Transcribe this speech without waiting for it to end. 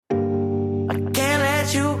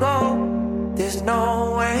there's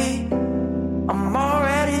no way. I'm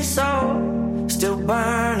already so still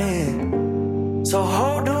burning. So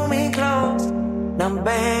hold to me close. Now,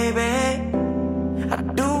 baby, I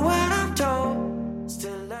do what I'm told.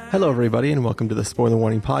 Hello, everybody, and welcome to the Spoiler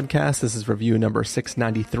Warning Podcast. This is review number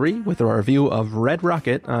 693 with our review of Red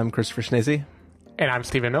Rocket. I'm Christopher Schnese. And I'm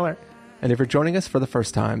Stephen Miller. And if you're joining us for the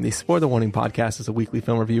first time, the Spoiler Warning Podcast is a weekly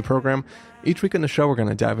film review program. Each week on the show, we're going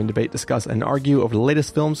to dive in, debate, discuss, and argue over the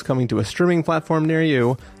latest films coming to a streaming platform near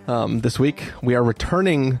you. This week, we are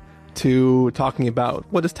returning to talking about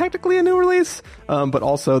what is technically a new release, but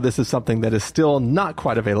also this is something that is still not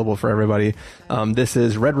quite available for everybody. This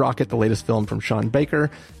is Red Rocket, the latest film from Sean Baker.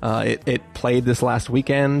 It played this last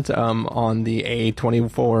weekend on the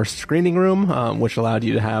A24 screening room, which allowed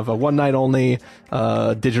you to have a one-night-only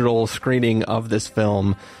digital screening of this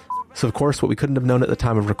film. So, of course, what we couldn't have known at the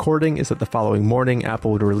time of recording is that the following morning,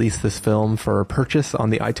 Apple would release this film for purchase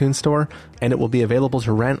on the iTunes Store, and it will be available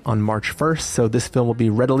to rent on March 1st, so this film will be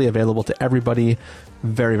readily available to everybody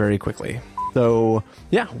very, very quickly. So,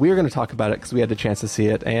 yeah, we're going to talk about it because we had the chance to see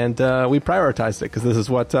it, and we prioritized it because this is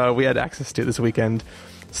what we had access to this weekend.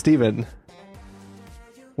 Steven,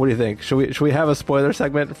 what do you think? Should we have a spoiler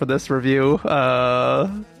segment for this review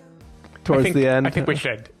towards the end? I think we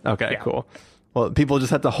should. Okay, yeah. Cool. Well, people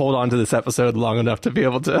just have to hold on to this episode long enough to be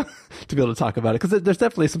able to talk about it, because there's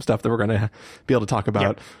definitely some stuff that we're going to be able to talk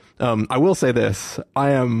about. Yep. I will say this: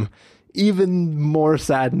 I am even more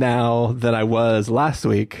sad now than I was last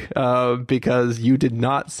week because you did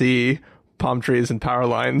not see Palm Trees and Power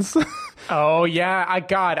Lines. Oh yeah,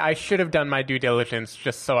 I should have done my due diligence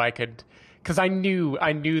just so I could, because I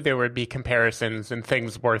knew there would be comparisons and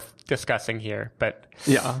things worth discussing here, but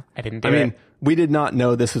yeah, I didn't do it. I mean, we did not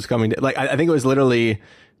know this was coming. I think it was literally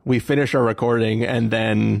we finished our recording and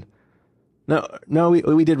then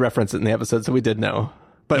we did reference it in the episode, so we did know.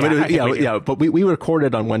 But but we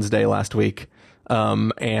recorded on Wednesday last week,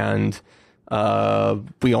 and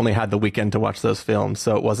we only had the weekend to watch those films,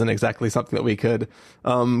 so it wasn't exactly something that we could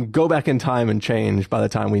go back in time and change by the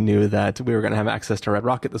time we knew that we were going to have access to Red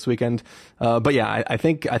Rocket this weekend. But yeah, I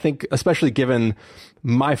think especially given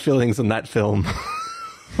my feelings on that film.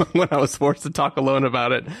 When I was forced to talk alone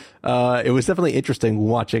about it, it was definitely interesting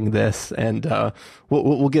watching this, and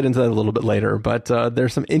we'll get into that a little bit later. But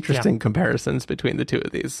there's some interesting comparisons between the two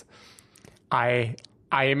of these. I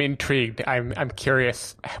am intrigued. I'm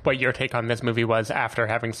curious what your take on this movie was after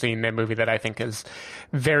having seen a movie that I think is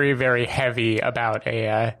very, very heavy about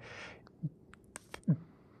a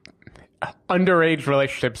underage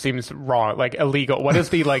relationship. Seems wrong, like illegal. What is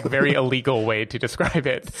the very illegal way to describe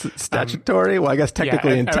it? Statutory? Well, I guess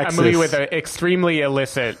technically in Texas. A movie with an extremely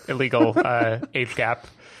illicit, illegal age gap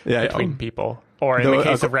between people. Or in the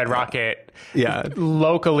case of Red Rocket,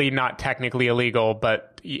 locally not technically illegal,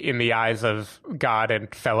 but in the eyes of God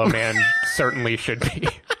and fellow man certainly should be.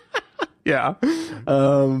 Yeah,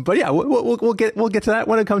 but yeah, we'll get to that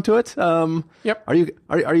when it comes to it. Yep.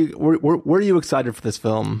 Were you excited for this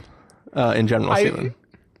film? In general, Steven?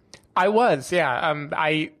 I was, yeah.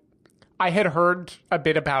 I had heard a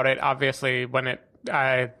bit about it, obviously, when it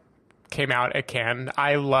came out at Cannes.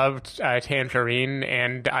 I loved Tangerine,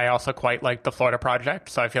 and I also quite liked The Florida Project,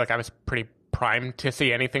 so I feel like I was pretty primed to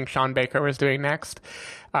see anything Sean Baker was doing next.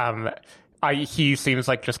 He seems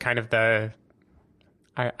like just kind of the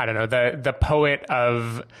poet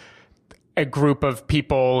of a group of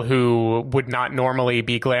people who would not normally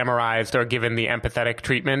be glamorized or given the empathetic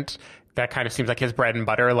treatment. That kind of seems like his bread and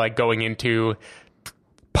butter, like going into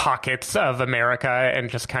pockets of America and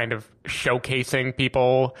just kind of showcasing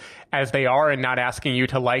people as they are and not asking you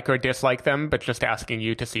to like or dislike them, but just asking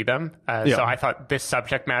you to see them. So I thought this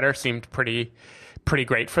subject matter seemed pretty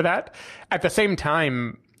great for that. At the same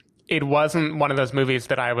time, it wasn't one of those movies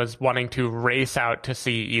that I was wanting to race out to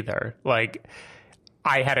see either. Like,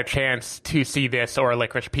 I had a chance to see this or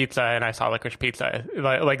Licorice Pizza, and I saw Licorice Pizza.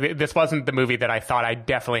 Like this wasn't the movie that I thought I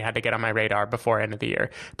definitely had to get on my radar before end of the year.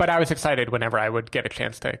 But I was excited whenever I would get a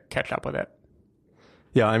chance to catch up with it.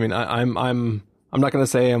 Yeah, I mean, I'm not going to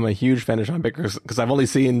say I'm a huge fan of Sean Baker because I've only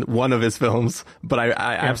seen one of his films, but I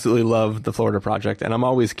absolutely love The Florida Project, and I'm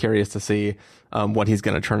always curious to see what he's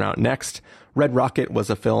going to turn out next. Red Rocket was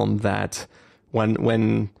a film that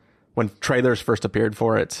when trailers first appeared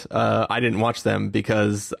for it, I didn't watch them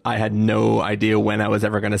because I had no idea when I was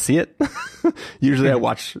ever going to see it. Usually I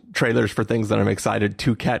watch trailers for things that I'm excited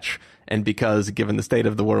to catch. And because given the state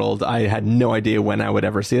of the world, I had no idea when I would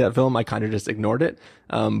ever see that film. I kind of just ignored it.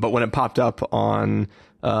 But when it popped up on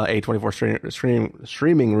A24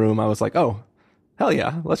 streaming room, I was like, oh, hell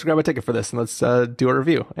yeah, let's grab a ticket for this and let's do a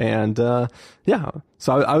review. And yeah,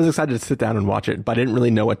 so I was excited to sit down and watch it, but I didn't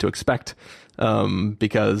really know what to expect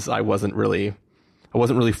because I wasn't really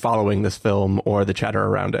following this film or the chatter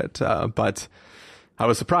around it. But I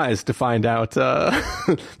was surprised to find out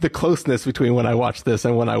the closeness between when I watched this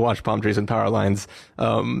and when I watched Palm Trees and Power Lines.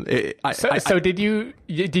 So did you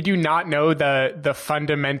not know the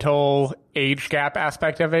fundamental age gap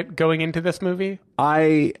aspect of it going into this movie?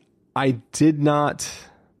 I did not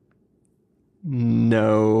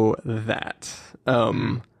know that.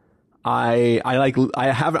 I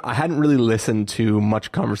hadn't really listened to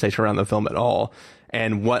much conversation around the film at all,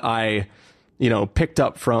 and what I picked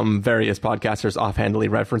up from various podcasters offhandedly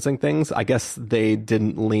referencing things, I guess they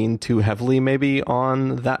didn't lean too heavily maybe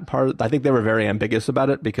on that part. I think they were very ambiguous about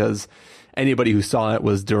it because anybody who saw it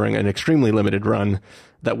was during an extremely limited run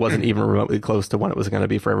that wasn't even remotely close to when it was going to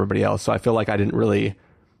be for everybody else. So I feel like I didn't really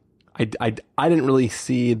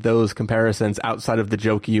see those comparisons outside of the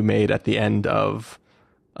joke you made at the end of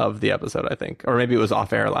the episode, I think. Or maybe it was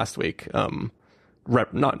off air last week.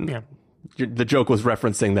 The joke was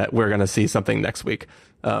referencing that we're going to see something next week.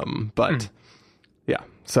 Yeah.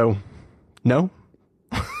 So, no.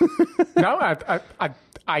 No,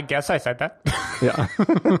 I guess I said that. Yeah.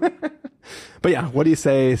 But yeah, what do you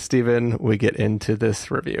say, Stephen, we get into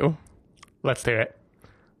this review? Let's do it.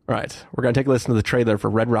 All right. We're going to take a listen to the trailer for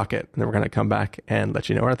Red Rocket, and then we're going to come back and let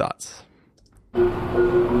you know our thoughts.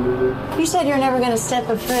 You said you're never going to step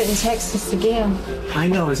a foot in Texas again. I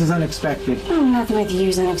know, this is unexpected. Oh, nothing with you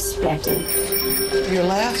is unexpected. Your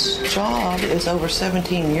last job is over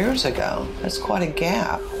 17 years ago. That's quite a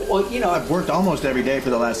gap. Well, I've worked almost every day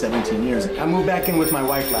for the last 17 years. I moved back in with my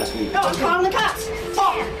wife last week. No, call the cops.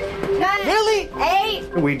 10, 9, Really?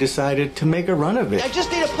 8. We decided to make a run of it. I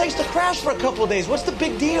just need a place to crash for a couple of days. What's the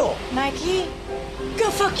big deal? Mikey,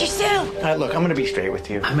 go fuck yourself. All right, look, I'm going to be straight with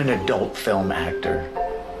you. I'm an adult film actor.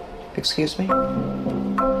 Excuse me?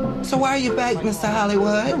 So why are you back, Mr.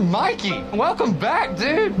 Hollywood? Mikey, welcome back,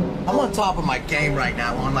 dude. I'm on top of my game right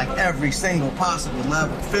now on like every single possible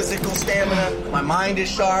level. Physical stamina, my mind is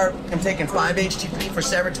sharp. I'm taking 5-HTP for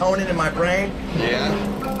serotonin in my brain. Yeah?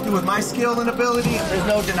 Dude, with my skill and ability, there's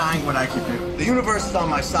no denying what I can do. The universe is on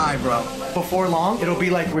my side, bro. Before long, it'll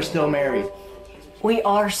be like we're still married. We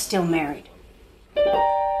are still married.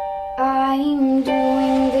 I'm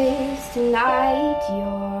doing this tonight.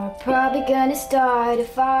 You're probably gonna start a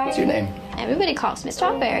fight. What's your name? Everybody calls me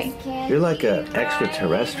Strawberry. You're like an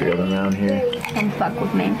extraterrestrial around here. Don't fuck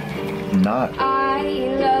with me. Not. I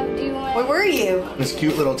loved you. Where were you? This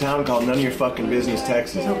cute little town called None of Your Fucking Business,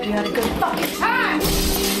 Texas. Hope you had a good fucking time.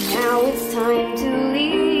 Now it's time to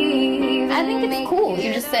leave. I think it's cool.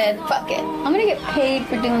 You just said, fuck it. I'm gonna get paid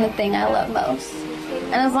for doing the thing I love most.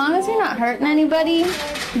 And as long as you're not hurting anybody,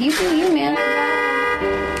 you do you, man.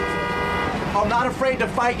 I'm not afraid to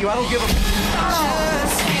fight you. I don't give a...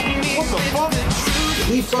 What the fuck?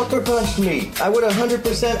 He sucker punched me. I would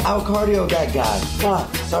 100% out-cardio that guy.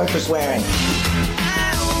 Fuck. Sorry for swearing.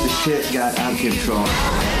 The shit got out of control.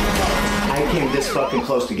 I came this fucking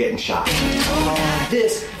close to getting shot.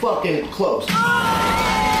 This fucking close.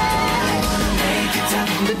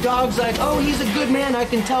 The dog's like, oh, he's a good man. I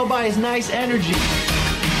can tell by his nice energy.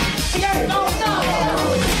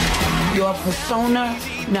 Your persona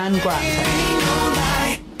non grata.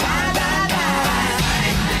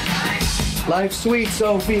 Life's sweet,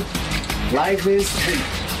 Sophie. Life is sweet.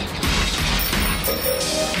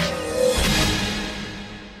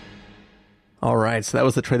 All right, so that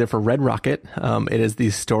was the trailer for Red Rocket. It is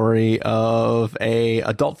the story of a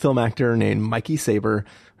adult film actor named Mikey Saber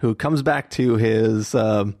who comes back to his,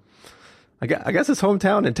 I guess his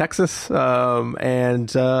hometown in Texas, and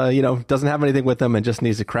doesn't have anything with him and just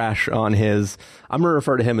needs to crash on his. I'm gonna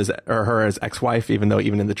refer to him or her as ex-wife, even though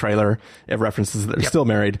even in the trailer it references that they're still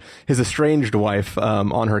married. His estranged wife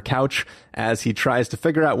on her couch as he tries to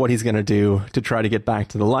figure out what he's gonna do to try to get back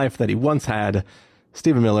to the life that he once had.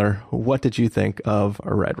 Stephen Miller, what did you think of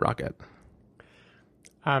Red Rocket?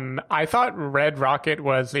 I thought Red Rocket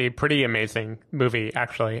was a pretty amazing movie,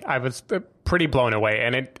 actually. I was pretty blown away.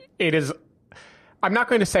 And it is, I'm not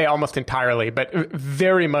going to say almost entirely, but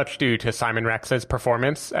very much due to Simon Rex's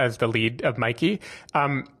performance as the lead of Mikey.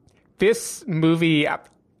 This movie,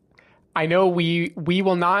 I know we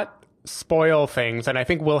will not spoil things, and I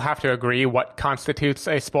think we'll have to agree what constitutes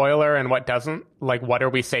a spoiler and what doesn't. Like, what are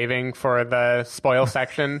we saving for the spoil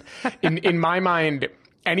section? In my mind,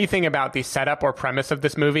 anything about the setup or premise of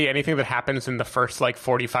this movie, anything that happens in the first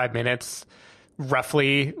 45 minutes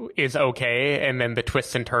roughly is okay, and then the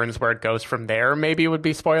twists and turns where it goes from there maybe would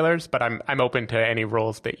be spoilers, but I'm open to any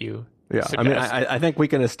rules that you suggest. I mean, I think we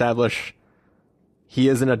can establish he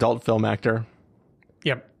is an adult film actor.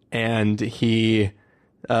 Yep. And he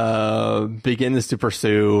begins to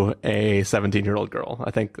pursue a 17-year-old girl.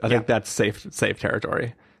 I think that's safe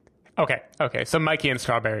territory. Okay. So Mikey and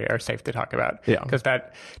Strawberry are safe to talk about. Yeah. Because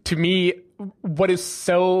that, to me, what is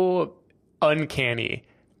so uncanny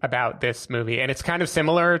about this movie, and it's kind of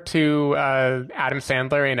similar to Adam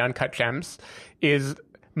Sandler in Uncut Gems, is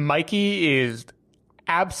Mikey is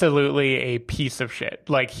absolutely a piece of shit.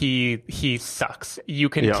 Like, he sucks. You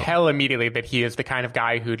can tell immediately that he is the kind of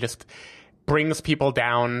guy who just brings people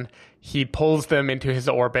down. He pulls them into his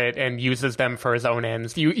orbit and uses them for his own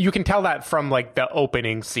ends. You can tell that from like the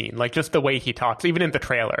opening scene, like just the way he talks, even in the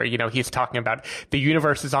trailer, he's talking about the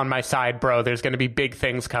universe is on my side, bro. There's going to be big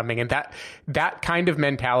things coming. And that kind of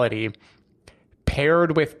mentality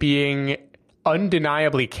paired with being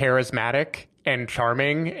undeniably charismatic and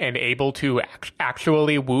charming and able to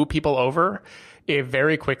actually woo people over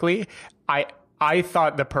very quickly. I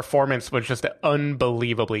thought the performance was just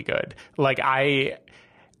unbelievably good. Like, I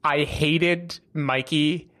hated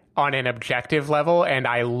Mikey on an objective level, and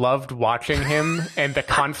I loved watching him. And the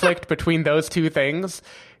conflict between those two things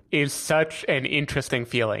is such an interesting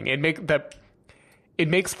feeling. It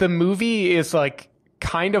makes the movie is like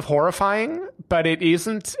kind of horrifying, but it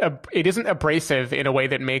isn't abrasive in a way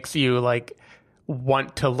that makes you like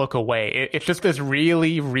want to look away. It's just this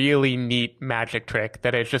really, really neat magic trick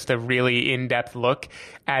that is just a really in-depth look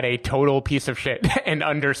at a total piece of shit and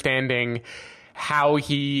understanding how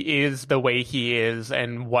he is the way he is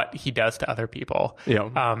and what he does to other people.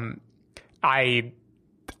 I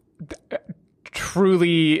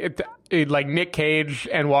truly, like, Nick Cage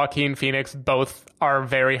and Joaquin Phoenix both are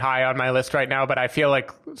very high on my list right now, but I feel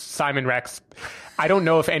like Simon Rex, I don't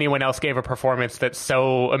know if anyone else gave a performance that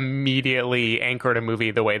so immediately anchored a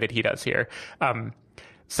movie the way that he does here.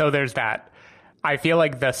 So there's that. I feel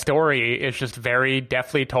like the story is just very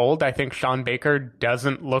deftly told. I think Sean Baker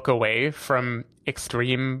doesn't look away from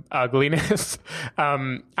extreme ugliness.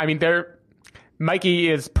 Mikey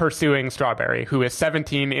is pursuing Strawberry, who is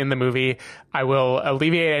 17 in the movie. I will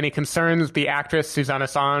alleviate any concerns. The actress, Susanna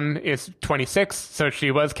Son, is 26, so she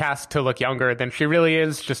was cast to look younger than she really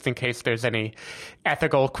is, just in case there's any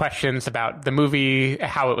ethical questions about the movie,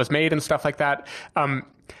 how it was made, and stuff like that.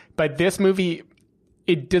 But this movie,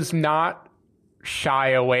 it does not shy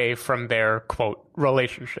away from their, quote,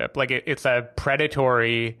 relationship. Like, it's a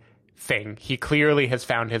predatory thing. He clearly has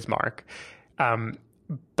found his mark.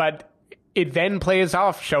 But it then plays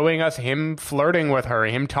off showing us him flirting with her,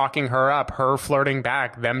 him talking her up, her flirting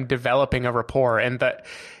back, them developing a rapport. And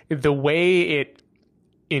the way it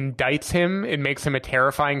indicts him, it makes him a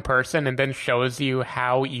terrifying person, and then shows you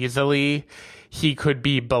how easily he could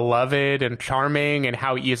be beloved and charming, and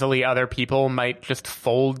how easily other people might just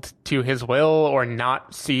fold to his will or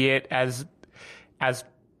not see it as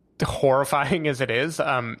horrifying as it is.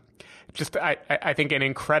 I think an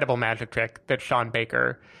incredible magic trick that Sean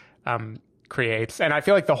Baker creates. And I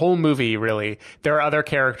feel like the whole movie, really, there are other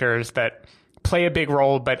characters that play a big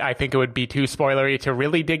role, but I think it would be too spoilery to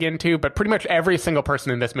really dig into. But pretty much every single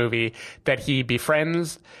person in this movie that he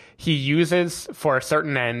befriends, he uses for a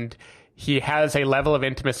certain end. He has a level of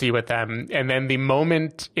intimacy with them. And then the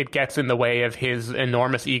moment it gets in the way of his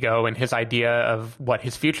enormous ego and his idea of what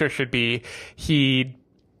his future should be, he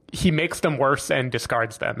makes them worse and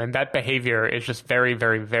discards them. And that behavior is just very,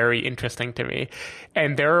 very, very interesting to me.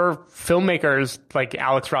 And there are filmmakers like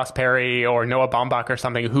Alex Ross Perry or Noah Baumbach or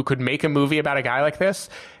something who could make a movie about a guy like this,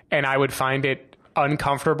 and I would find it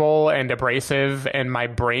uncomfortable and abrasive, and my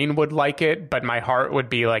brain would like it, but my heart would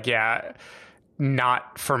be like, yeah,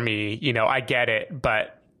 not for me. I get it,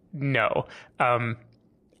 but no.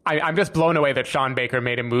 I'm just blown away that Sean Baker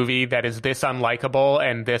made a movie that is this unlikable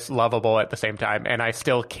and this lovable at the same time, and I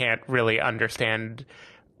still can't really understand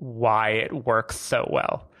why it works so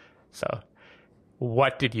well. So,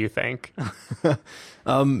 what did you think?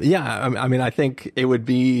 I think I would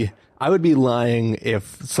be lying if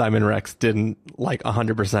Simon Rex didn't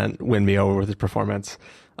 100% win me over with his performance.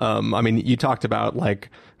 You talked about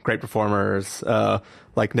great performers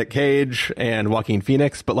like Nick Cage and Joaquin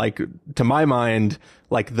Phoenix, but to my mind,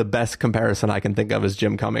 the best comparison I can think of is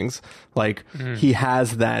Jim Cummings. He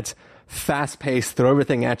has that fast-paced, throw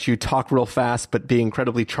everything at you, talk real fast, but be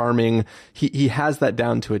incredibly charming. He has that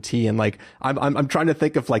down to a T. And I'm trying to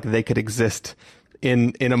think if they could exist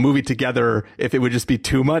in a movie together, if it would just be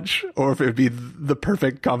too much, or if it would be the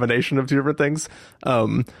perfect combination of two different things.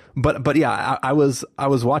 But yeah, I was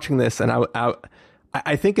watching this, and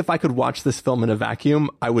I think if I could watch this film in a vacuum,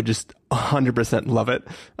 I would just 100% love it.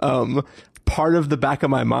 part of the back of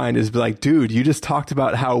my mind is like, dude, you just talked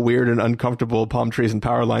about how weird and uncomfortable Palm Trees and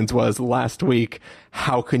Power Lines was last week.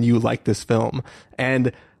 How can you like this film?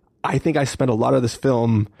 And I think I spent a lot of this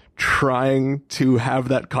film trying to have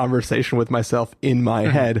that conversation with myself in my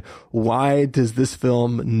head. Why does this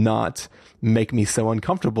film not make me so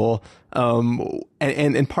uncomfortable?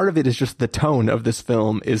 And part of it is just the tone of this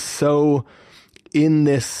film is so in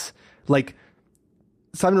this, like,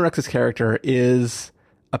 Simon Rex's character is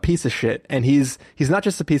a piece of shit, and he's not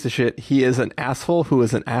just a piece of shit, he is an asshole who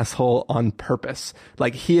is an asshole on purpose.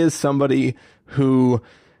 Like, he is somebody who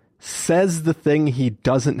says the thing he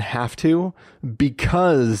doesn't have to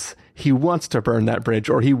because he wants to burn that bridge,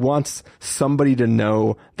 or he wants somebody to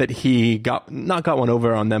know that he got one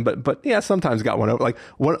over on them, but yeah, sometimes got one over. Like,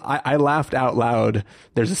 I laughed out loud.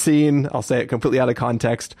 There's a scene, I'll say it completely out of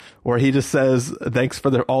context, where he just says, "Thanks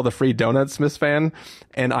for all the free donuts, Miss Fan,"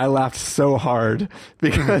 and I laughed so hard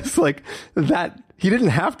because like that. He didn't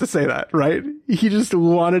have to say that, right? He just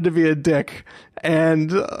wanted to be a dick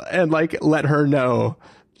and like let her know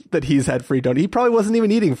that he's had free donuts. He probably wasn't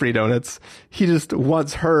even eating free donuts. He just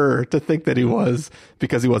wants her to think that he was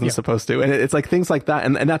because he wasn't supposed to. And it's like things like that.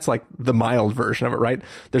 And that's like the mild version of it, right?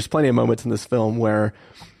 There's plenty of moments in this film where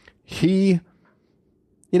he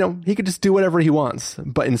could just do whatever he wants,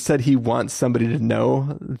 but instead he wants somebody to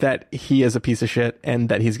know that he is a piece of shit and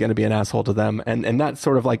that he's going to be an asshole to them. And that's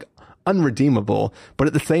sort of like unredeemable. But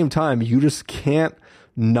at the same time, you just can't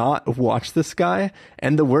not watch this guy,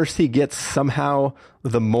 and the worse he gets, somehow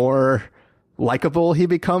the more likable he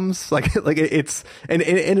becomes. Like it's and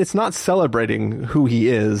it's not celebrating who he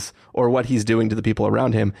is or what he's doing to the people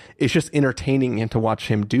around him. It's just entertaining and to watch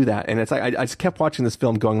him do that. And it's like I just kept watching this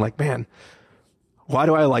film going like, man, why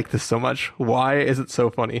do I like this so much? Why is it so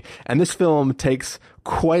funny? And this film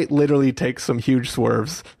quite literally takes some huge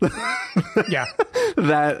swerves. Yeah.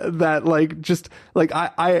 that like just like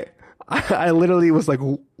I literally was like,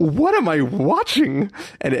 what am I watching?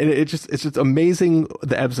 And it's just amazing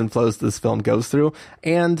the ebbs and flows this film goes through.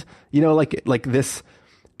 And, like this,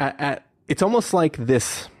 it's almost like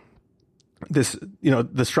this,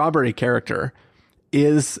 the strawberry character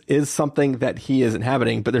is something that he is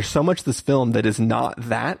inhabiting, but there's so much this film that is not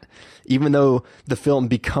that, even though the film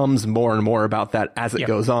becomes more and more about that as it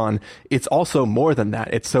goes on. It's also more than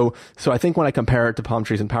that. It's so I think when I compare it to Palm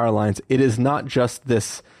Trees and Power Lines, it is not just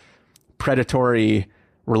this predatory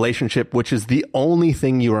relationship, which is the only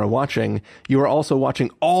thing you are watching. You are also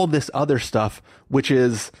watching all this other stuff, which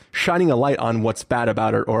is shining a light on what's bad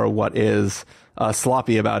about it, or what is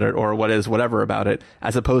sloppy about it, or what is whatever about it,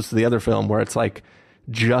 as opposed to the other film where it's like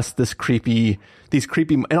just these creepy,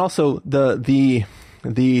 and also the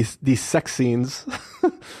sex scenes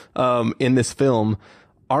in this film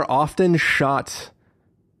are often shot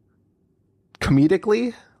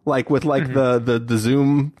comedically. Like with like the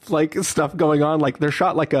Zoom like stuff going on, like they're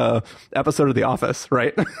shot like a episode of The Office,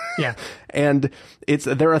 right? Yeah. And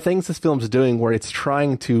there are things this film's doing where it's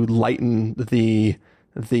trying to lighten the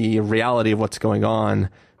reality of what's going on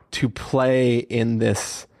to play in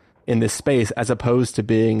this space, as opposed to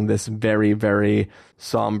being this very, very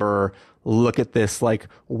somber, look at this like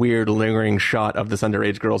weird lingering shot of this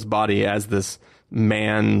underage girl's body as this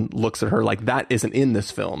man looks at her. Like, that isn't in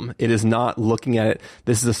this film. It is not looking at it.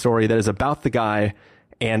 This is a story that is about the guy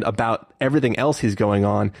and about everything else he's going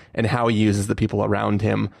on and how he uses the people around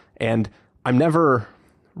him. And I'm never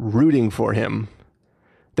rooting for him.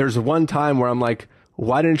 There's one time where I'm like,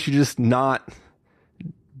 why didn't you just not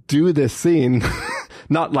do this scene?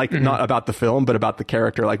 Not about the film, but about the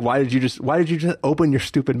character. Like, why did you just open your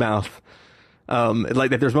stupid mouth?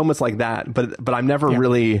 Like, there's moments like that, but I'm never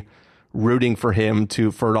really rooting for him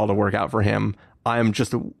for it all to work out for him. I'm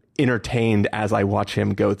just entertained as I watch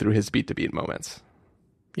him go through his beat to beat moments.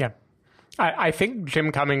 Yeah. I think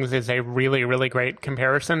Jim Cummings is a really, really great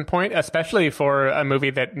comparison point, especially for a movie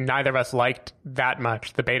that neither of us liked that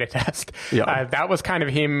much, The Beta Test. Yeah. That was kind of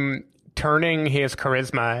him turning his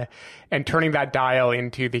charisma and turning that dial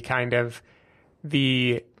into the kind of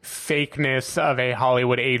the fakeness of a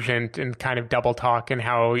Hollywood agent and kind of double talk, and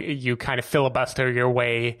how you kind of filibuster your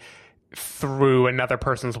way through another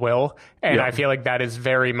person's will. And I feel like that is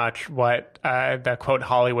very much what the quote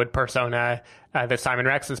Hollywood persona that Simon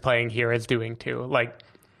Rex is playing here is doing too. Like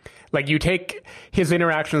you take his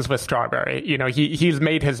interactions with Strawberry, he's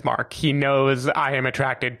made his mark. He knows, I am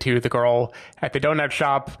attracted to the girl at the donut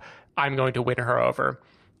shop. I'm going to win her over.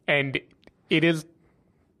 And it is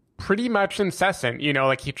pretty much incessant,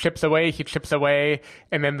 like he chips away.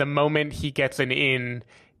 And then the moment he gets an in,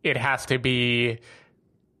 it has to be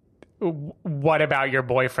what about your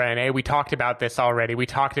boyfriend? Hey, we talked about this already. We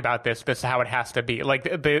talked about this. This is how it has to be.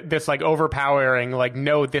 Like this like overpowering, like,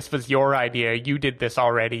 no, this was your idea. You did this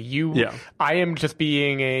already. I am just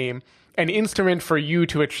being an instrument for you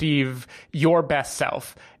to achieve your best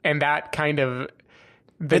self. And that kind of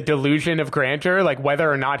the delusion of grandeur, like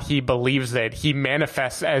whether or not he believes it, he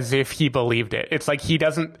manifests as if he believed it. It's like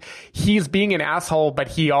he's being an asshole, but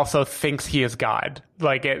he also thinks he is God.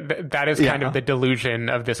 Like that is kind of the delusion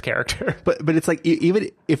of this character. But it's like,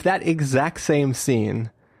 even if that exact same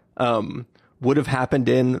scene would have happened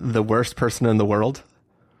in The Worst Person in the World,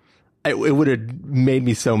 it would have made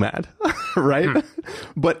me so mad, right?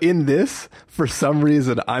 But in this, for some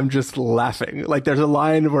reason, I'm just laughing. Like, there's a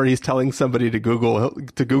line where he's telling somebody to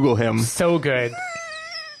Google him. So good.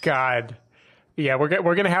 God. Yeah, we're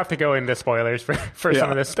going to have to go into spoilers for some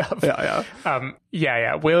of this stuff.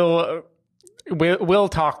 Yeah. We'll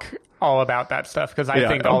talk all about that stuff, because I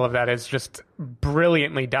think all of that is just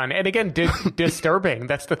brilliantly done. And again, disturbing.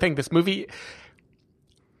 That's the thing. This movie,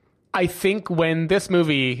 I think when this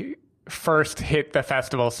movie first hit the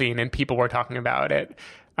festival scene and people were talking about it,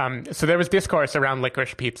 so there was discourse around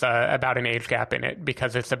Licorice Pizza about an age gap in it,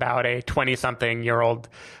 because it's about a 20-something-year-old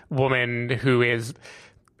woman who is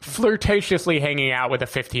flirtatiously hanging out with a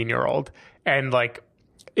 15-year-old. And like,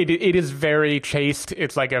 it is very chaste.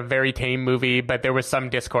 It's like a very tame movie, but there was some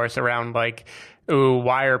discourse around like, ooh,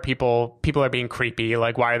 why are people are being creepy?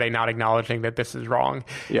 Like, why are they not acknowledging that this is wrong?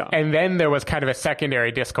 Yeah. And then there was kind of a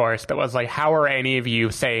secondary discourse that was like, how are any of you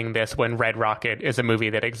saying this when Red Rocket is a movie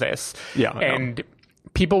that exists? Yeah. And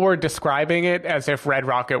people were describing it as if Red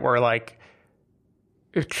Rocket were like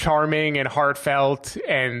charming and heartfelt,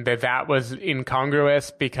 and that was incongruous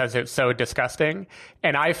because it's so disgusting.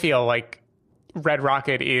 And I feel like Red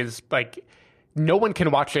Rocket is like, no one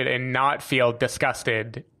can watch it and not feel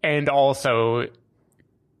disgusted and also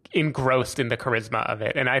engrossed in the charisma of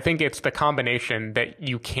it. And I think it's the combination that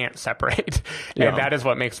you can't separate. And that is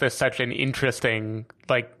what makes this such an interesting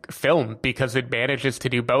like film, because it manages to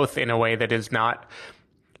do both in a way that is not,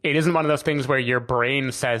 it isn't one of those things where your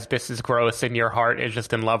brain says this is gross and your heart is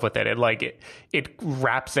just in love with it. It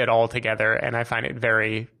wraps it all together. And I find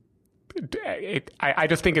it I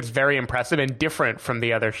just think it's very impressive and different from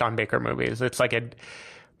the other Sean Baker movies. It's like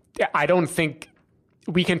I don't think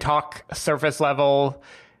we can talk surface level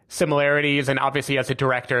similarities, and obviously as a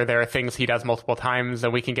director there are things he does multiple times,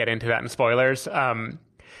 and we can get into that in spoilers.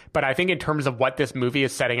 But I think in terms of what this movie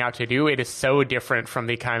is setting out to do, it is so different from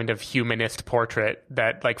the kind of humanist portrait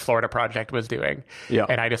that like Florida Project was doing. Yeah.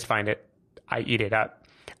 And I just find I eat it up.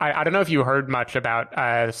 I don't know if you heard much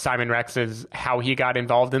about Simon Rex's, how he got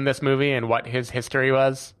involved in this movie and what his history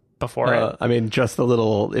was before it. I mean, just a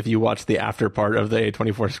little, if you watch the after part of the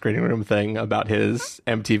A24 screening room thing about his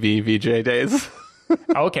MTV VJ days.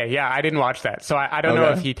 Okay, yeah, I didn't watch that. So I don't know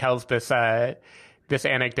if he tells this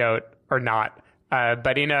anecdote or not.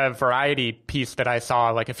 But in a Variety piece that I saw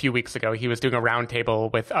like a few weeks ago, he was doing a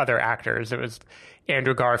roundtable with other actors. It was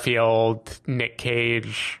Andrew Garfield, Nick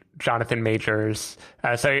Cage, Jonathan Majors.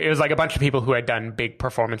 So it was like a bunch of people who had done big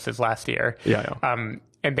performances last year. Yeah.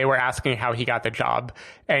 And they were asking how he got the job.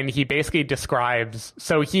 And he basically describes,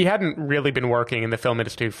 so he hadn't really been working in the film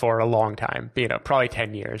industry for a long time, probably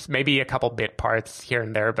 10 years, maybe a couple bit parts here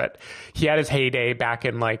and there, but he had his heyday back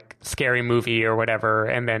in like Scary Movie or whatever.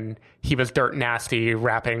 And then he was Dirt Nasty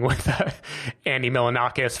rapping with Andy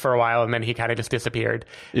Milonakis for a while, and then he kind of just disappeared.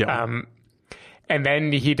 Yeah. And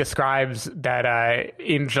then he describes that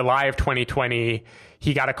in July of 2020,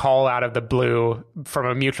 he got a call out of the blue from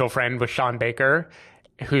a mutual friend with Sean Baker,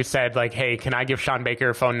 who said like, hey, can I give Sean Baker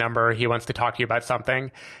your phone number? He wants to talk to you about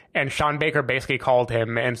something. And Sean Baker basically called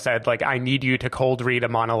him and said like, I need you to cold read a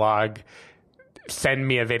monologue. Send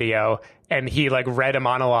me a video. And he like read a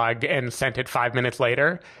monologue and sent it 5 minutes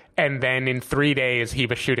later. And then in 3 days, he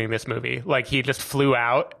was shooting this movie. Like, he just flew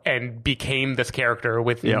out and became this character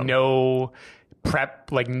with no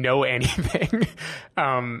prep, like no anything.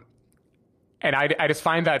 And I just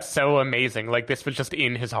find that so amazing. Like, this was just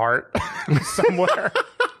in his heart somewhere.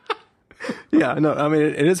 Yeah, no, I mean,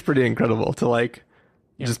 it is pretty incredible to like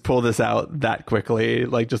just pull this out that quickly.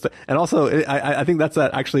 Like, just, and also I think that's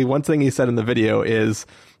actually one thing he said in the video is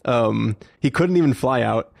he couldn't even fly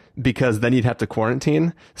out because then he'd have to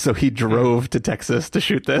quarantine. So he drove to Texas to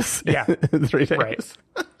shoot this in 3 days. Right.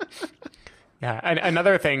 Yeah. And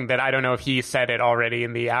another thing that I don't know if he said it already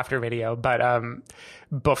in the after video, but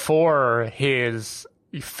before his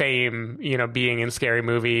fame, being in Scary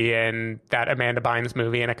Movie and that Amanda Bynes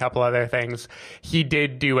movie and a couple other things, he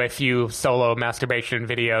did do a few solo masturbation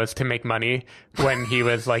videos to make money when he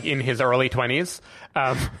was like in his early 20s.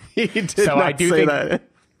 He did so not I do say think, that.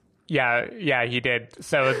 Yeah, he did.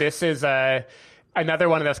 So this is another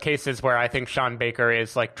one of those cases where I think Sean Baker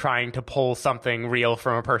is like trying to pull something real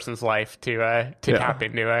from a person's life to tap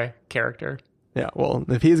into a character. Yeah, well,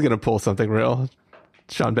 if he's going to pull something real,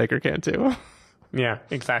 Sean Baker can too. Yeah,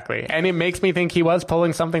 exactly. And it makes me think he was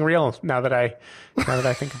pulling something real now that I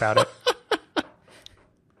think about it.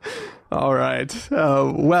 All right.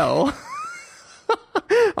 Well,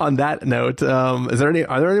 on that note, are there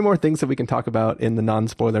any more things that we can talk about in the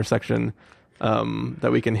non-spoiler section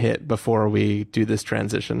that we can hit before we do this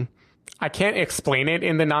transition? I can't explain it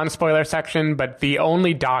in the non-spoiler section, but the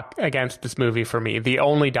only dock against this movie for me, the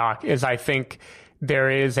only dock is I think there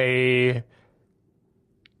is the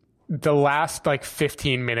last like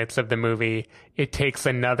 15 minutes of the movie, it takes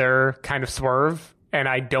another kind of swerve. And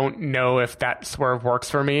I don't know if that swerve works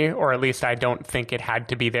for me, or at least I don't think it had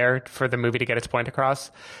to be there for the movie to get its point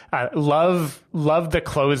across. Love the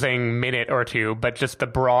closing minute or two, but just the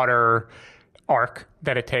broader arc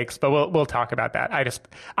that it takes. But we'll talk about that.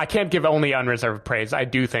 I can't give only unreserved praise. I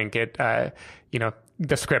do think it, the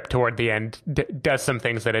script toward the end does some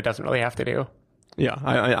things that it doesn't really have to do. Yeah,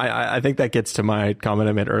 I think that gets to my comment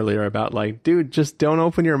I made earlier about like, dude, just don't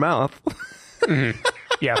open your mouth. Mm-hmm.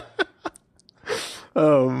 Yeah.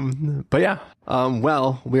 But yeah,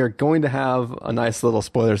 well, we are going to have a nice little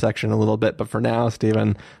spoiler section in a little bit, but for now,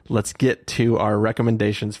 Stephen, let's get to our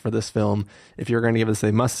recommendations for this film. If you're going to give this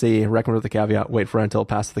a must-see, recommend with the caveat, wait for rental,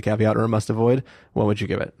 pass with the caveat, or a must-avoid, what would you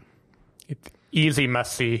give it? It's easy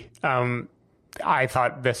must-see. I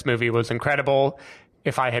thought this movie was incredible.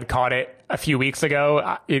 If I had caught it a few weeks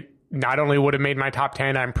ago, it not only would have made my top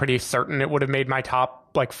 10, I'm pretty certain it would have made my top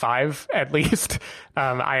like 5 at least.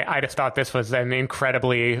 I just thought this was an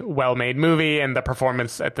incredibly well-made movie, and the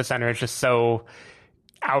performance at the center is just so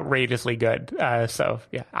outrageously good. So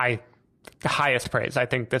yeah, the highest praise. I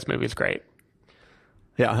think this movie is great.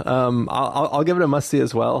 Yeah, I'll give it a must-see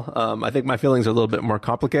as well. I think my feelings are a little bit more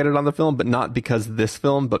complicated on the film, but not because of this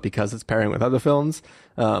film, but because it's pairing with other films.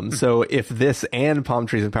 So if this and Palm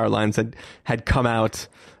Trees and Power Lines had come out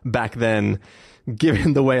back then,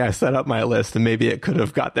 given the way I set up my list, maybe it could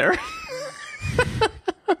have got there.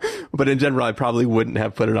 But in general, I probably wouldn't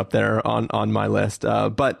have put it up there on my list.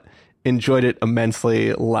 But enjoyed it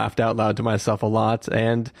immensely, laughed out loud to myself a lot,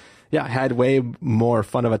 and yeah, had way more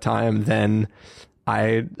fun of a time than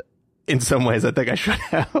in some ways, I think I should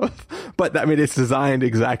have. But I mean, it's designed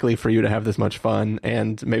exactly for you to have this much fun,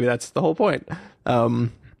 and maybe that's the whole point.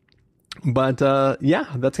 But yeah,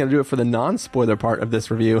 that's going to do it for the non-spoiler part of this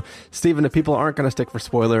review. Stephen, if people aren't going to stick for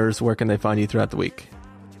spoilers, where can they find you throughout the week?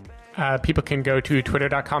 People can go to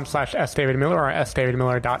twitter.com/sdavidmiller or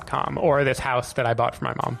sdavidmiller.com, or this house that I bought for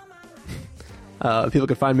my mom. People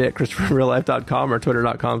can find me at ChristopherRealLife.com or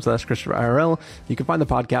Twitter.com/ChristopherIRL. You can find the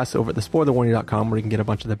podcast over at thespoilerwarning.com, where you can get a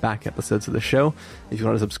bunch of the back episodes of the show. If you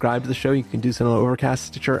want to subscribe to the show, you can do so on Overcast,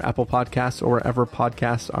 Stitcher, Apple Podcasts, or wherever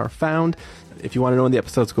podcasts are found. If you want to know when the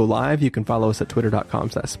episodes go live, you can follow us at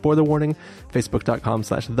twitter.com/spoilerwarning,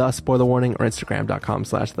 facebook.com/thespoilerwarning, or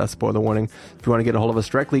instagram.com/thespoilerwarning. If you want to get a hold of us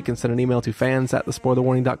directly, you can send an email to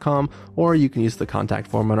fans@thespoilerwarning.com, or you can use the contact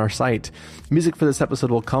form on our site. Music for this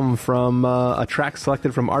episode will come from a track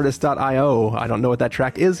selected from artist.io. I don't know what that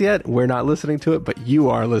track is yet. We're not listening to it, but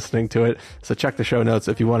you are listening to it. So check the show notes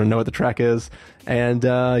if you want to know what the track is. And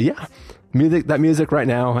yeah, that music right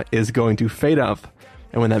now is going to fade up.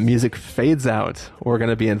 And when that music fades out, we're going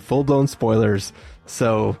to be in full-blown spoilers.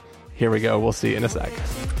 So here we go. We'll see you in a sec.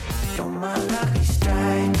 You're my lucky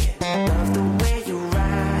strike. Love the way you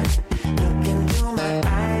ride. Look into my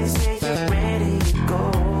eyes, say you're ready to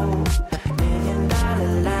go. $1 million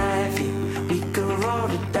life, yeah. We could roll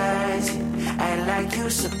the dice. Yeah. I like you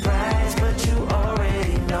surprised, but you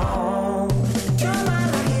already know. You're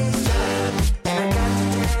my lucky strike, and I got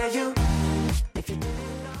to tell you, if you didn't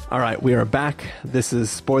know. All right, we are back. This is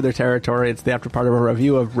spoiler territory. It's the after part of a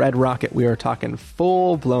review of Red Rocket. We are talking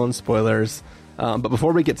full-blown spoilers. But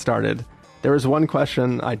before we get started, there is one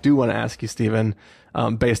question I do want to ask you, Stephen,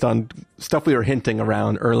 based on stuff we were hinting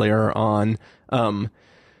around earlier on. And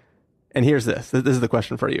here's this. This is the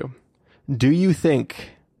question for you. Do you think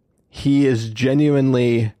he is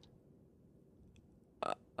genuinely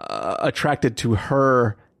attracted to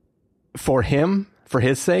her for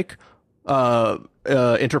his sake,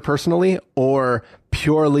 interpersonally, or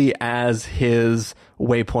purely as his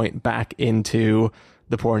waypoint back into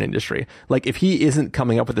the porn industry? Like, if he isn't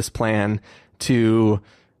coming up with this plan to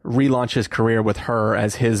relaunch his career with her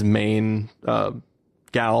as his main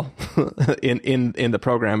gal in the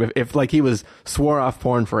program, if like he was swore off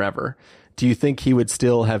porn forever, do you think he would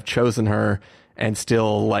still have chosen her and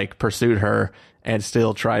still like pursued her and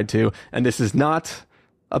still tried to? And this is not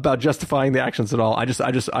about justifying the actions at all.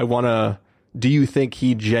 I want to. Do you think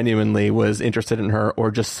he genuinely was interested in her,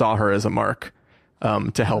 or just saw her as a mark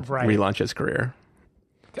to help relaunch his career?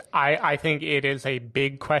 I think it is a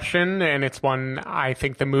big question, and it's one I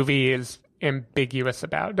think the movie is ambiguous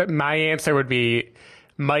about. My answer would be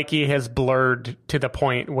Mikey has blurred to the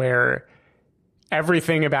point where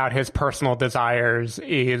everything about his personal desires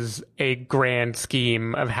is a grand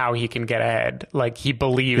scheme of how he can get ahead. Like, he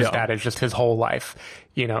believes that is just his whole life.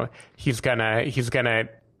 You know, he's gonna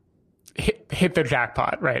hit the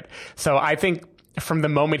jackpot, right? So I think from the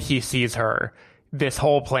moment he sees her, this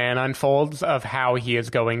whole plan unfolds of how he is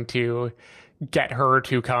going to get her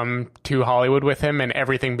to come to Hollywood with him, and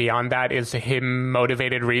everything beyond that is him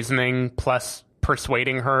motivated reasoning plus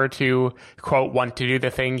persuading her to, quote, want to do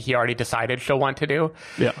the thing he already decided she'll want to do.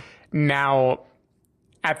 Yeah. Now,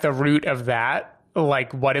 at the root of that,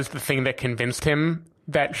 like, what is the thing that convinced him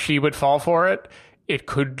that she would fall for it? It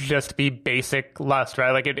could just be basic lust,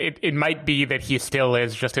 right? Like, it might be that he still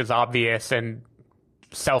is just as obvious and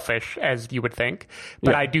selfish as you would think.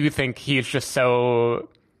 But I do think he's just so...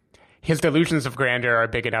 His delusions of grandeur are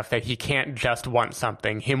big enough that he can't just want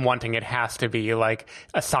something. Him wanting it has to be like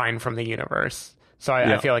a sign from the universe. So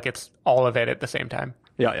I feel like it's all of it at the same time.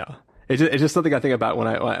 Yeah. It's just something I think about when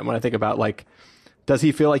I think about, like, does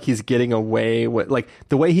he feel like he's getting away with, like,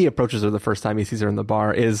 the way he approaches her the first time he sees her in the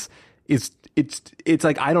bar is it's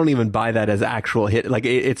like, I don't even buy that as actual hit. Like,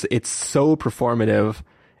 it's so performative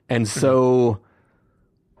and so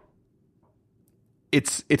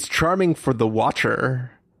it's charming for the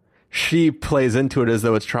watcher. She plays into it as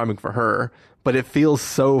though it's charming for her, but it feels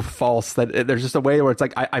so false that there's just a way where it's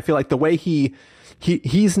like, I feel like the way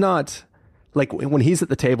he's not, like, when he's at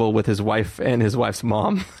the table with his wife and his wife's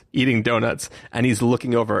mom eating donuts and he's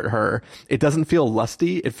looking over at her, it doesn't feel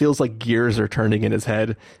lusty. It feels like gears are turning in his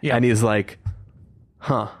head. Yeah. And he's like,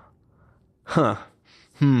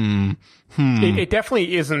 It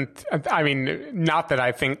definitely isn't. I mean, not that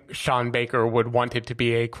I think Sean Baker would want it to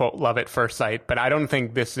be a, quote, love at first sight, but I don't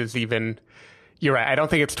think this is even, you're right, I don't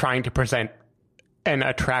think it's trying to present an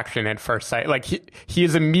attraction at first sight. Like, he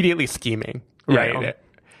is immediately scheming, right? Yeah.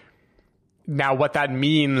 Now, what that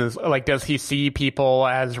means, like, does he see people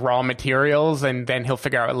as raw materials and then he'll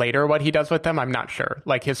figure out later what he does with them? I'm not sure.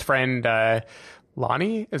 Like, his friend,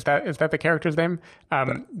 Lonnie, is that the character's name?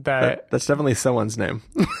 That's definitely someone's name.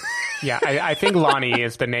 Yeah, I think Lonnie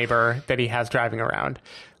is the neighbor that he has driving around.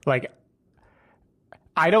 Like,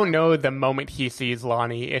 I don't know the moment he sees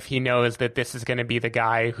Lonnie if he knows that this is going to be the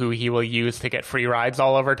guy who he will use to get free rides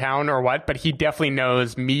all over town or what, but he definitely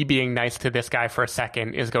knows me being nice to this guy for a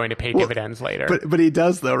second is going to pay dividends later. But he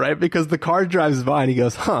does, though, right? Because the car drives by and he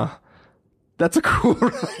goes, that's a cool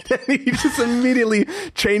ride. And he just immediately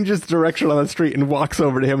changes direction on the street and walks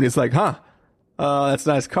over to him and he's like, that's a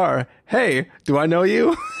nice car. Hey, do I know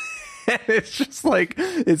you? And it's just like,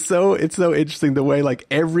 it's so interesting the way, like,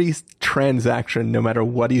 every transaction, no matter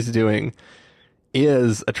what he's doing,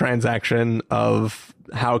 is a transaction of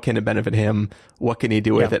how can it benefit him? What can he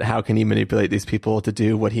do with it? How can he manipulate these people to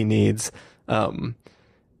do what he needs? And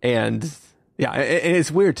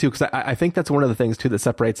it's weird too, because I think that's one of the things too that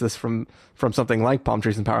separates this from something like Palm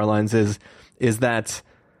Trees and Power Lines is that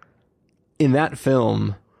in that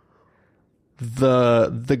film,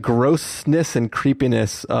 the grossness and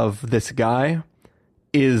creepiness of this guy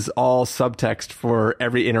is all subtext for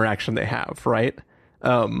every interaction they have, right?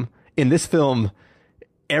 In this film,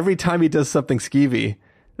 every time he does something skeevy,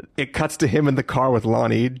 it cuts to him in the car with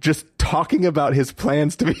Lonnie, just talking about his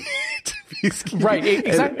plans to be skeevy. Right,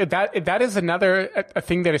 exactly. That is another a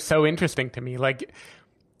thing that is so interesting to me. Like,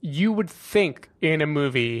 you would think in a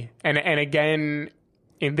movie, and again,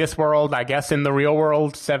 in this world, I guess in the real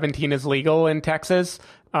world, 17 is legal in Texas.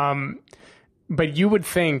 But you would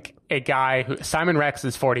think a guy who, Simon Rex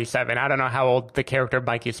is 47. I don't know how old the character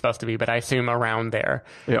Mikey is supposed to be, but I assume around there.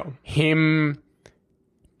 Yeah. Him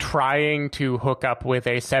trying to hook up with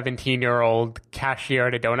a 17-year-old cashier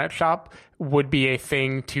at a donut shop would be a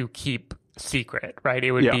thing to keep secret, right?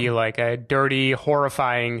 It would be like a dirty,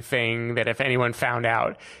 horrifying thing that if anyone found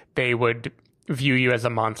out, they would view you as a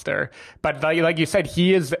monster. But like you said,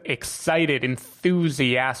 he is excited,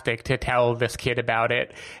 enthusiastic to tell this kid about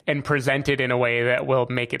it and present it in a way that will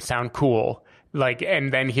make it sound cool. Like,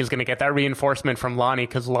 and then he's going to get that reinforcement from Lonnie,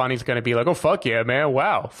 because Lonnie's going to be like, oh, fuck yeah, man.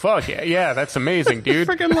 Wow. Fuck yeah. Yeah, that's amazing, dude.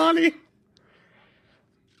 Freaking Lonnie.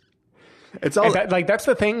 It's all that's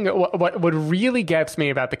the thing. What really gets me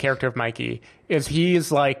about the character of Mikey is he's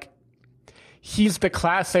the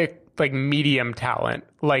classic, like, medium talent.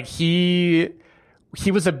 Like, he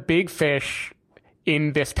was a big fish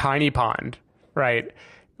in this tiny pond, right?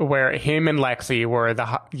 where him and Lexi were the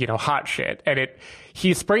hot shit, and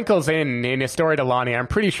he sprinkles in his story to Lonnie. I'm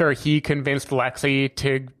pretty sure he convinced Lexi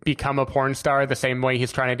to become a porn star the same way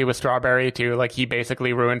he's trying to do with Strawberry too. Like, he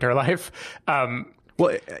basically ruined her life.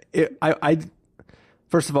 Well, I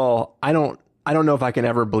first of all, I don't know if I can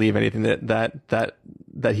ever believe anything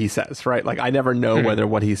that he says, right? Like, I never know whether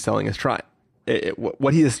what he's telling is true.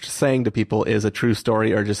 What he is saying to people is a true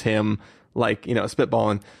story or just him, like,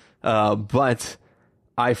 spitballing. But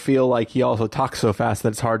I feel like he also talks so fast that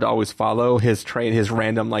it's hard to always follow his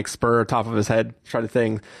random, like, spur top of his head try to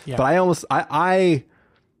thing. Yeah. But I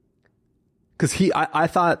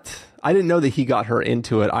thought, I didn't know that he got her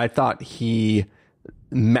into it. I thought he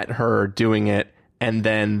met her doing it and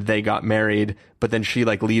then they got married, but then she,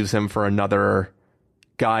 like, leaves him for another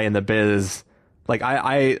guy in the biz. Like,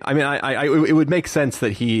 it would make sense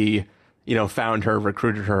that he, found her,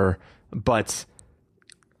 recruited her, but...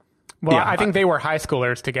 Well, yeah, I think they were high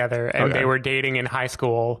schoolers together, and they were dating in high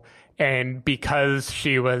school, and because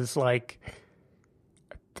she was, like...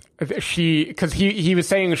 Because he was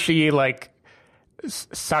saying she, like,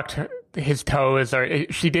 sucked his toes, or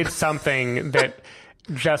she did something that...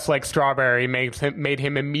 just like Strawberry made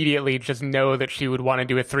him immediately just know that she would want to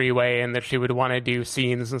do a three-way and that she would want to do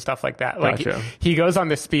scenes and stuff like that. Like, gotcha. He goes on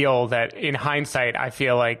this spiel that in hindsight, I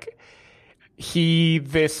feel like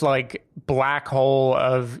this like black hole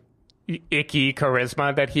of icky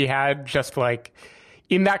charisma that he had, just like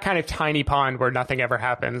in that kind of tiny pond where nothing ever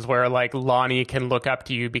happens, where like Lonnie can look up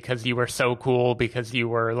to you because you were so cool, because you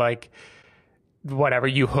were like, whatever,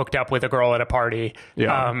 you hooked up with a girl at a party.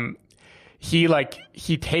 Yeah.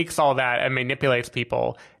 He takes all that and manipulates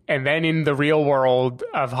people. And then in the real world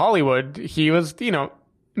of Hollywood, he was,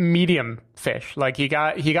 medium fish. Like, he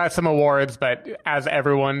got some awards, but as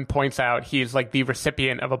everyone points out, he's like the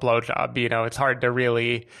recipient of a blowjob. It's hard to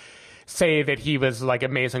really say that he was like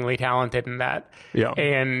amazingly talented in that. Yeah.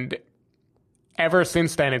 And ever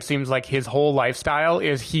since then, it seems like his whole lifestyle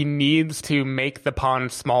is he needs to make the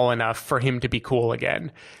pond small enough for him to be cool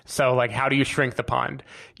again. So, like, how do you shrink the pond?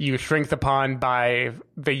 You shrink the pond by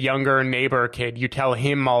the younger neighbor kid. You tell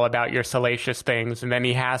him all about your salacious things, and then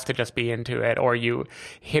he has to just be into it. Or you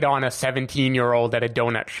hit on a 17-year-old at a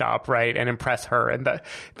donut shop, right, and impress her. And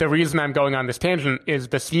the reason I'm going on this tangent is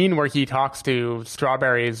the scene where he talks to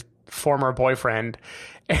Strawberry's former boyfriend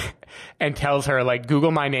and tells her, like,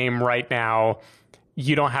 Google my name right now.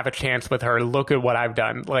 You don't have a chance with her. Look at what I've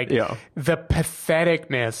done. Like, the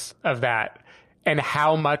patheticness of that, and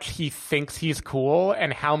how much he thinks he's cool,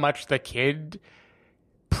 and how much the kid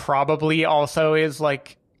probably also is,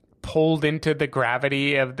 like, pulled into the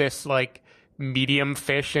gravity of this, like, medium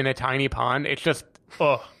fish in a tiny pond. It's just,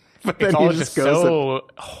 it's all just so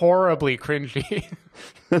horribly cringy.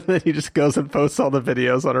 And then he just goes and posts all the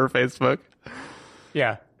videos on her Facebook.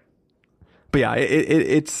 Yeah. But yeah,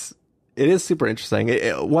 it is super interesting.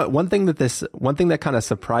 One thing that kind of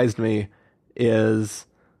surprised me is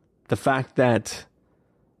the fact that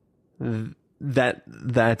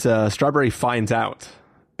Strawberry finds out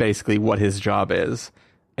basically what his job is,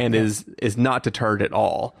 and is not deterred at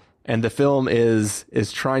all. And the film is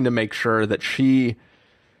trying to make sure that she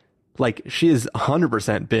is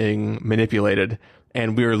 100% being manipulated.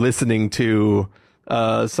 And we were listening to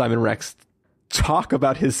Simon Rex talk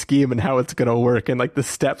about his scheme and how it's going to work and like the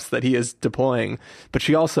steps that he is deploying. But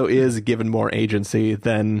she also is given more agency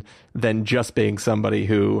than just being somebody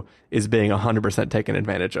who is being 100% taken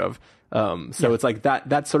advantage of. It's like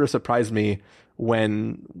that sort of surprised me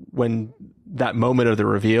when that moment of the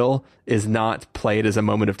reveal is not played as a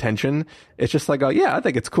moment of tension. It's just like, oh yeah, I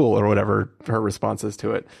think it's cool, or whatever her response is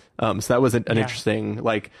to it. So that was an interesting,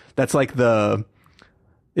 like, that's like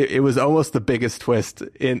it was almost the biggest twist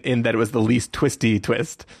in that it was the least twisty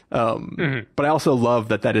twist. But I also love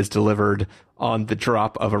that is delivered on the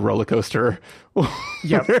drop of a roller coaster.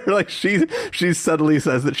 Yeah. Like she suddenly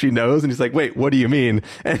says that she knows, and he's like, wait, what do you mean?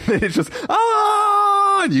 And then it's just,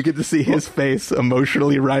 and you get to see his face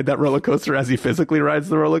emotionally ride that roller coaster as he physically rides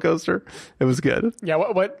the roller coaster. It was good. Yeah.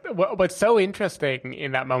 What's so interesting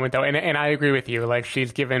in that moment though, and I agree with you, like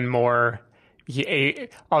she's given more,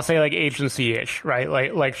 I'll say like agency-ish, right?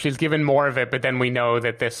 Like she's given more of it, but then we know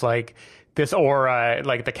that this aura,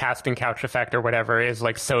 like the casting couch effect or whatever, is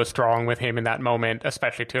like so strong with him in that moment,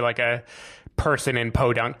 especially to like a person in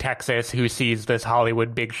Podunk, Texas, who sees this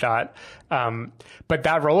Hollywood big shot. But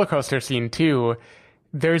that roller coaster scene too,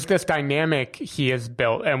 there's this dynamic he has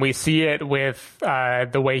built, and we see it with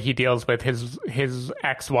the way he deals with his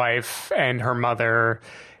ex-wife and her mother,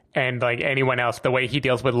 and like anyone else, the way he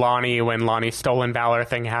deals with Lonnie when Lonnie's stolen valor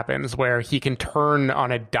thing happens, where he can turn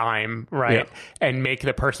on a dime, right? Yeah. And make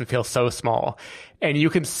the person feel so small. And you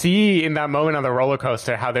can see in that moment on the roller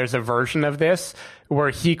coaster how there's a version of this where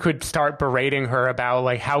he could start berating her about,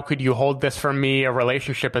 like, how could you hold this from me? A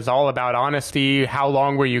relationship is all about honesty. How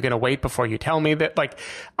long were you going to wait before you tell me that? Like,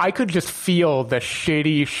 I could just feel the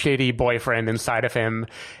shitty boyfriend inside of him,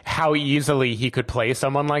 how easily he could play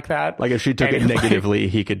someone like that. Like, if she took it negatively,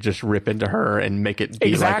 he could just rip into her and make it be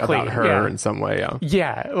exactly, like about her in some way.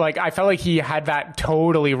 Yeah, like, I felt like he had that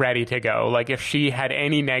totally ready to go. Like, if she had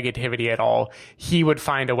any negativity at all, he would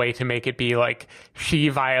find a way to make it be like she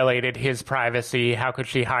violated his privacy. How could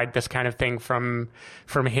she hide this kind of thing from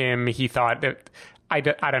him? He thought that, I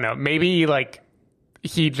don't know, maybe like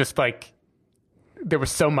he just like, there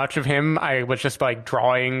was so much of him, I was just like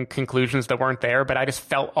drawing conclusions that weren't there, but I just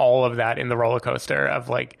felt all of that in the roller coaster of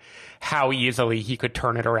like how easily he could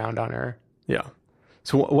turn it around on her. Yeah.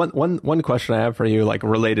 So one question I have for you, like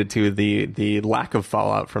related to the lack of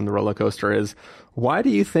fallout from the roller coaster, is why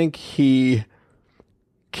do you think he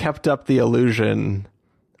kept up the illusion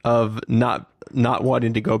of not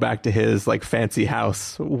wanting to go back to his like fancy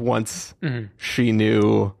house once she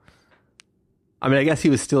knew? I mean, I guess he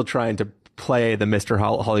was still trying to play the Mr.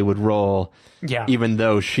 Hollywood role, even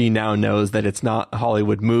though she now knows that it's not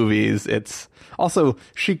Hollywood movies. It's also,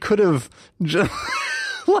 she could have just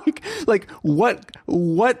like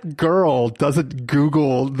what girl doesn't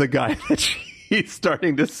Google the guy that she's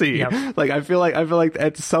starting to see? Yep. Like, I feel like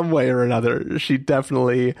at some way or another, she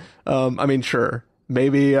definitely, I mean, sure,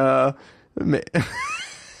 maybe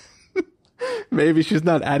maybe she's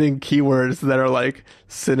not adding keywords that are like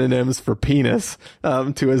synonyms for penis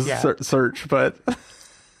to his search, but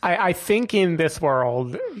I think in this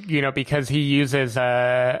world, you know, because he uses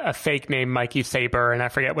a fake name, Mikey Saber, and I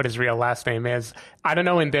forget what his real last name is. I don't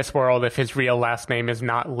know in this world if his real last name is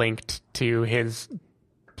not linked to his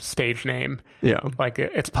stage name. Yeah. Like,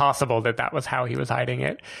 it's possible that was how he was hiding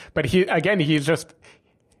it. But he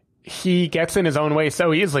gets in his own way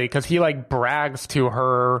so easily because he like brags to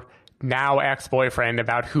her now ex-boyfriend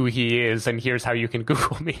about who he is, and here's how you can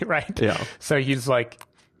Google me, right? Yeah. So he's like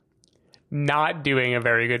not doing a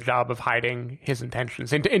very good job of hiding his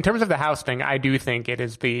intentions. In terms of the house thing, I do think it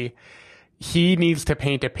is he needs to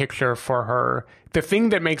paint a picture for her. The thing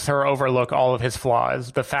that makes her overlook all of his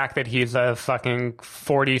flaws, the fact that he's a fucking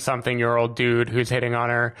 40-something-year-old dude who's hitting on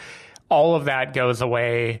her, all of that goes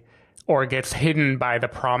away or gets hidden by the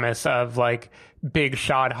promise of like big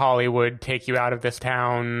shot Hollywood, take you out of this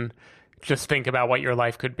town, just think about what your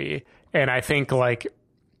life could be. And I think like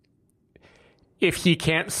if he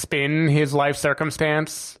can't spin his life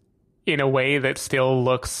circumstance in a way that still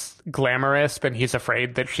looks glamorous, then he's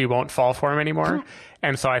afraid that she won't fall for him anymore.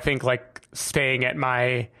 And so I think like staying at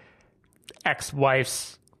my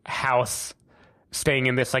ex-wife's house, staying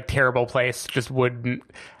in this like terrible place just wouldn't.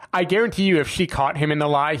 I guarantee you if she caught him in the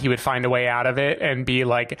lie, he would find a way out of it and be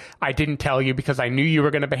like, I didn't tell you because I knew you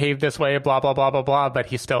were going to behave this way, blah, blah, blah, blah, blah. But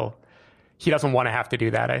he doesn't want to have to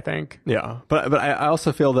do that, I think. Yeah. But I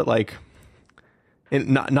also feel that like,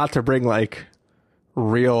 not to bring like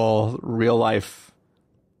real life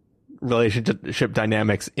relationship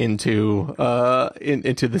dynamics into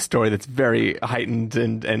the story that's very heightened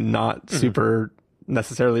and not super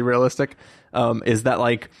necessarily realistic, is that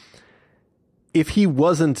like, if he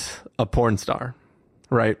wasn't a porn star,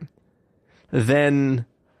 right, then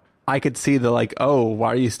I could see the like, oh,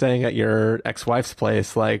 why are you staying at your ex-wife's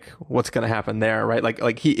place? Like, what's going to happen there, right?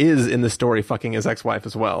 Like he is in the story fucking his ex-wife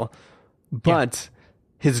as well. But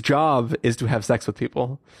his job is to have sex with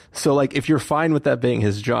people. So like, if you're fine with that being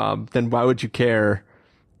his job, then why would you care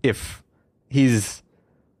if he's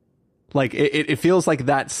like, it feels like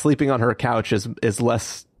that sleeping on her couch is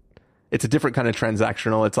less. It's a different kind of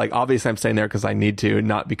transactional. It's like, obviously I'm staying there because I need to,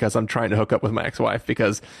 not because I'm trying to hook up with my ex-wife,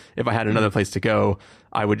 because if I had another place to go,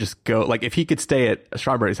 I would just go. Like, if he could stay at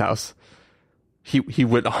Strawberry's house, he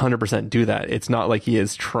would 100% do that. It's not like he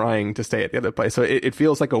is trying to stay at the other place. So it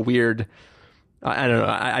feels like a weird, I don't know.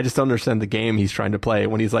 I just don't understand the game he's trying to play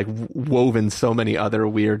when he's like woven so many other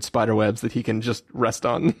weird spider webs that he can just rest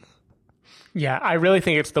on. Yeah, I really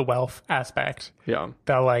think it's the wealth aspect. Yeah.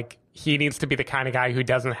 The like, he needs to be the kind of guy who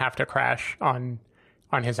doesn't have to crash on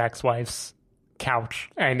his ex-wife's couch.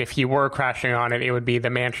 And if he were crashing on it, it would be the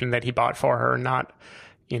mansion that he bought for her, not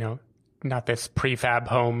this prefab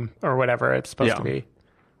home or whatever it's supposed to be.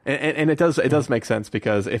 And it does make sense,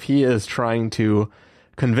 because if he is trying to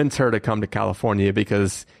convince her to come to California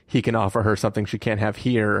because he can offer her something she can't have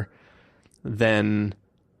here, then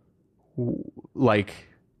like,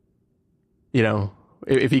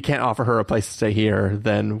 if he can't offer her a place to stay here,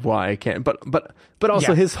 then why can't? But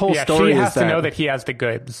also his whole story she has is that to know that he has the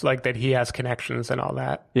goods, like that he has connections and all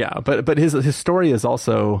that. Yeah, but his story is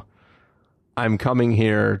also I'm coming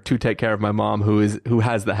here to take care of my mom who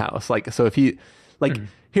has the house. Like, so if he, like,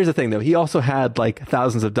 here's the thing though, he also had like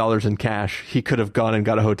thousands of dollars in cash. He could have gone and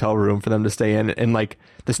got a hotel room for them to stay in, and like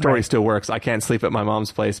the story still works. I can't sleep at my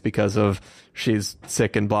mom's place because of she's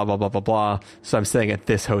sick and blah blah blah blah blah, so I'm staying at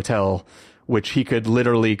this hotel, which he could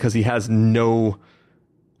literally, because he has no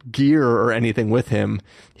gear or anything with him,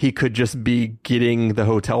 he could just be getting the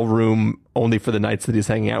hotel room only for the nights that he's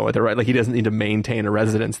hanging out with her, right? Like, he doesn't need to maintain a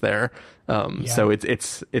residence there. So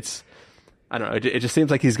it's I don't know, it just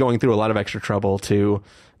seems like he's going through a lot of extra trouble to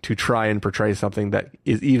try and portray something that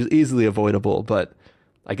is easily avoidable, but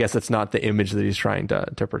I guess it's not the image that he's trying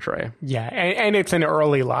to portray. Yeah, and it's an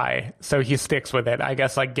early lie, so he sticks with it. I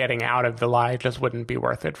guess like getting out of the lie just wouldn't be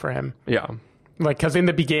worth it for him. Yeah. Like, because in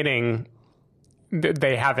the beginning,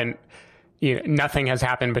 they haven't, nothing has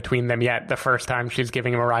happened between them yet the first time she's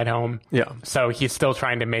giving him a ride home. Yeah. So he's still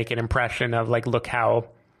trying to make an impression of like, look how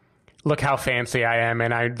fancy I am,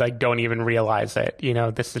 and I like don't even realize it.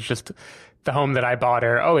 This is just the home that I bought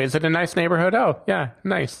her. Oh, is it a nice neighborhood? Oh, yeah,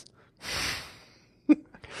 nice.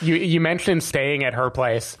 You mentioned staying at her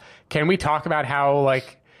place. Can we talk about how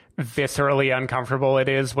like viscerally uncomfortable it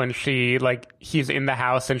is when he's in the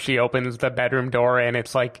house and she opens the bedroom door and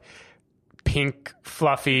it's like pink,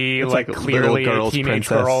 fluffy, it's like clearly a teenage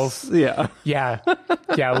girl's. Yeah.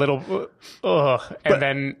 Little. Ugh.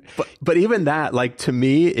 But even that, like, to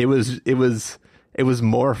me, it was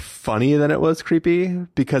more funny than it was creepy,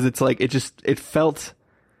 because it's like it felt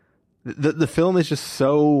the film is just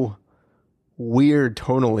so weird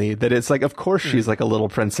tonally that it's like, of course she's like a little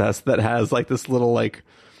princess that has like this little, like,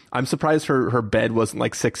 I'm surprised her bed wasn't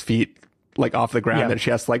like 6 feet like off the ground, that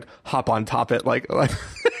she has to like hop on top it like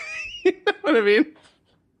you know what I mean?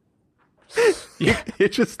 Yeah. It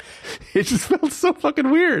just felt so fucking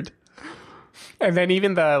weird. And then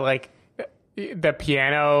even the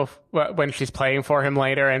piano when she's playing for him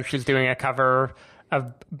later, and she's doing a cover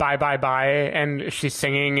of Bye Bye Bye, and she's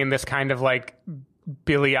singing in this kind of like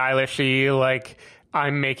Billie Eilish-y, like,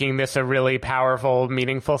 I'm making this a really powerful,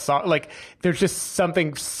 meaningful song. Like, there's just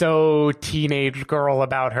something so teenage girl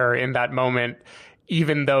about her in that moment,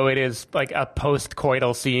 even though it is like a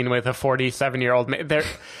post-coital scene with a 47-year-old.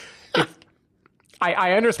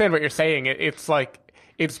 I understand what you're saying. It's like,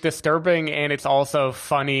 it's disturbing and it's also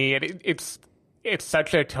funny. It's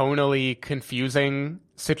such a tonally confusing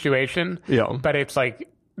situation. Yeah. But it's like,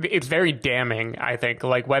 it's very damning, I think.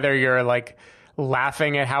 Like, whether you're like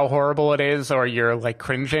laughing at how horrible it is or you're like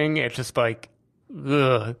cringing, it's just like,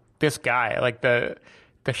 ugh, this guy, like the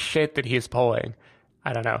shit that he's pulling.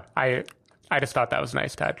 I don't know. I just thought that was a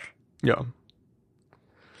nice touch. Yeah.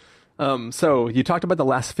 So you talked about the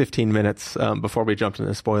last 15 minutes before we jumped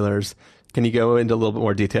into spoilers. Can you go into a little bit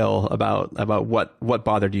more detail about what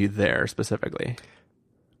bothered you there specifically?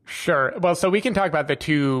 Sure. Well, so we can talk about the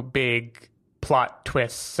two big plot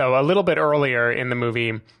twists. So a little bit earlier in the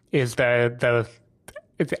movie is the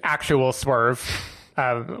actual swerve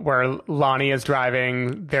where Lonnie is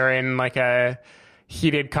driving. They're in like a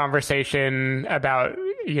heated conversation about,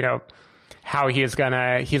 how he's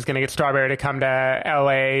gonna get Strawberry to come to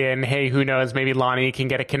LA, and hey, who knows, maybe Lonnie can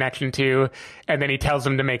get a connection too. And then he tells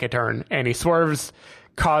him to make a turn, and he swerves,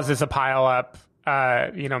 causes a pile up.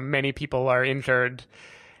 Many people are injured,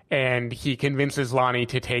 and he convinces Lonnie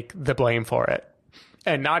to take the blame for it,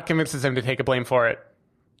 and not convinces him to take a blame for it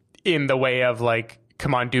in the way of like,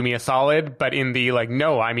 come on, do me a solid, but in the like,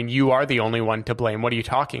 no, I mean, you are the only one to blame. What are you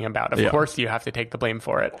talking about? Of course you have to take the blame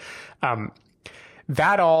for it.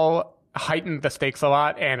 That all heightened the stakes a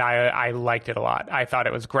lot, and I liked it a lot. I thought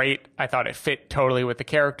it was great. I thought it fit totally with the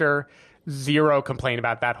character. Zero complaint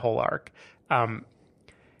about that whole arc.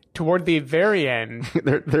 Toward the very end,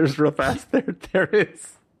 there's real fast. There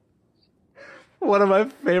is one of my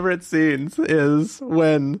favorite scenes is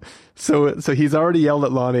when so he's already yelled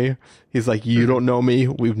at Lonnie. He's like, you don't know me.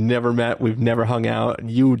 We've never met. We've never hung out.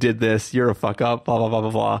 You did this. You're a fuck up. Blah blah blah blah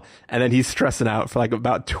blah. And then he's stressing out for like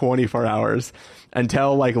about 24 hours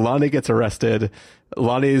until like Lonnie gets arrested.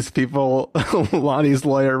 Lonnie's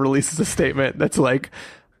lawyer releases a statement that's like,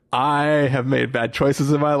 I have made bad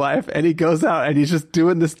choices in my life. And he goes out and he's just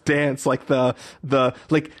doing this dance like the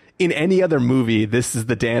like. In any other movie, this is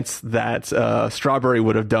the dance that Strawberry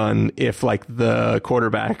would have done if, like, the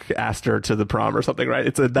quarterback asked her to the prom or something, right?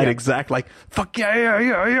 It's that exact, like, fuck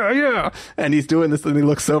yeah. And he's doing this, and he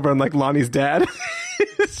looks over, and, like, Lonnie's dad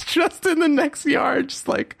is just in the next yard, just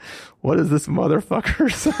like, what is this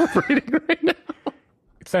motherfucker celebrating right now?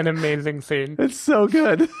 It's an amazing scene. It's so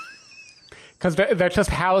good. Because that's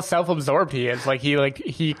just how self-absorbed he is. Like,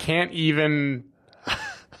 he can't even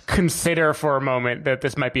consider for a moment that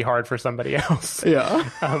this might be hard for somebody else. Yeah.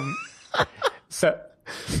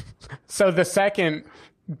 So the second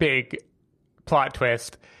big plot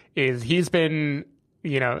twist is he's been,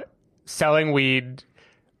 selling weed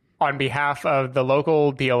on behalf of the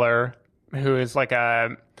local dealer who is like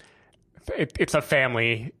it's a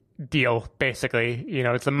family deal, basically.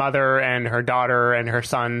 It's a mother and her daughter and her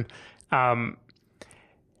son. When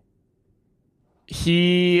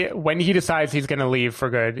he decides he's going to leave for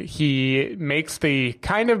good, he makes the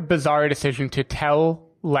kind of bizarre decision to tell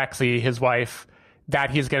Lexi, his wife, that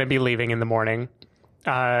he's going to be leaving in the morning.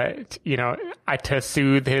 To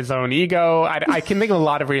soothe his own ego. I can think of a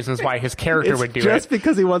lot of reasons why his character would do it. Just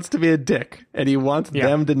because he wants to be a dick and he wants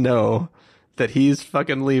them to know that he's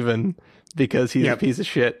fucking leaving because he's a piece of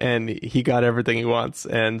shit and he got everything he wants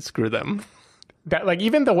and screw them. That, like,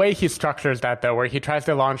 even the way he structures that, though, where he tries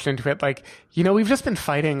to launch into it, like, we've just been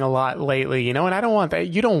fighting a lot lately, and I don't want that.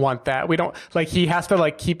 You don't want that. We don't, like, he has to,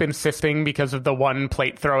 like, keep insisting because of the one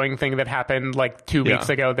plate throwing thing that happened, like, 2 weeks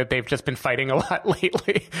ago, that they've just been fighting a lot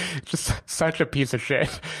lately. Just such a piece of shit.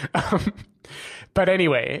 But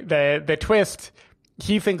anyway, the twist,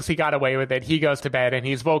 he thinks he got away with it. He goes to bed, and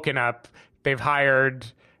he's woken up. They've hired...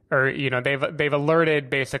 or, they've alerted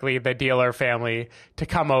basically the dealer family to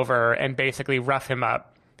come over and basically rough him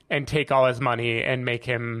up and take all his money and make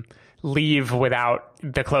him leave without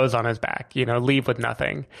the clothes on his back, leave with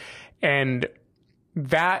nothing. And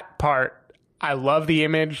that part, I love the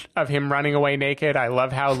image of him running away naked. I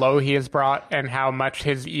love how low he is brought and how much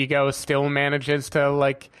his ego still manages to,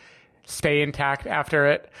 like, stay intact after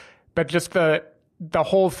it. But just the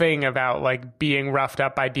whole thing about, like, being roughed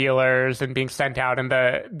up by dealers and being sent out, and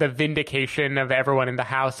the vindication of everyone in the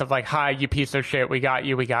house of, like, hi, you piece of shit, we got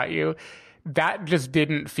you. That just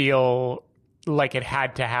didn't feel like it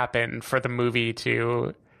had to happen for the movie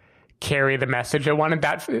to carry the message it wanted.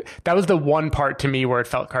 That was the one part to me where it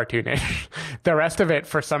felt cartoonish. The rest of it,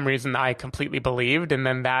 for some reason, I completely believed, and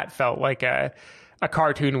then that felt like a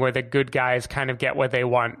cartoon where the good guys kind of get what they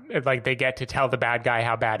want. Like, they get to tell the bad guy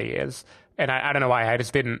how bad he is. And I don't know why, I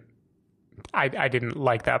just didn't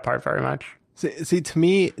like that part very much. See, to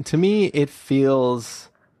me, it feels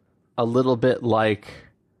a little bit like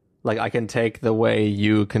I can take the way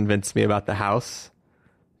you convinced me about the house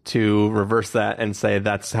to reverse that and say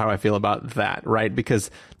that's how I feel about that, right? Because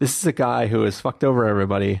this is a guy who has fucked over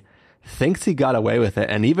everybody, thinks he got away with it,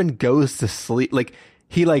 and even goes to sleep.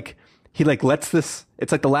 He lets this,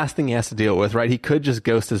 it's like the last thing he has to deal with, right? He could just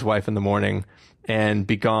ghost his wife in the morning and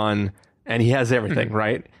be gone. And he has everything,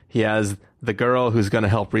 right? He has the girl who's going to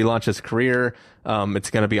help relaunch his career. It's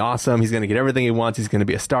going to be awesome. He's going to get everything he wants. He's going to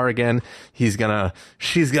be a star again. She's going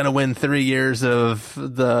to win 3 years of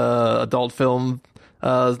the adult film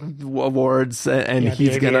awards, and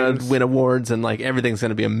he's going to win awards, and, like, everything's going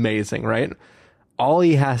to be amazing, right? All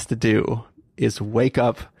he has to do is wake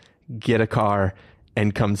up, get a car,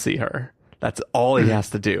 and come see her. That's all he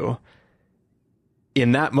has to do.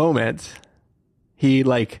 In that moment, he,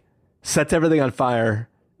 like, sets everything on fire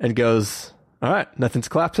and goes, all right, nothing's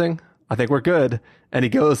collapsing. I think we're good. And he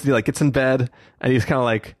goes, he, like, gets in bed, and he's kind of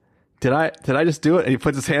like, did I just do it? And he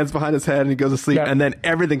puts his hands behind his head and he goes to sleep. Yeah. And then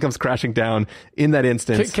everything comes crashing down in that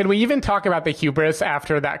instance. Can we even talk about the hubris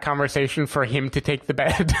after that conversation for him to take the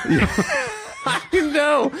bed? I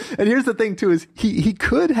know. And here's the thing too, is he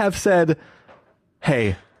could have said,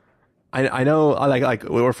 hey, I know, like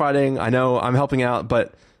we're fighting. I know I'm helping out,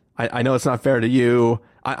 but I know it's not fair to you.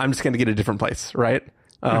 I'm just going to get a different place, right?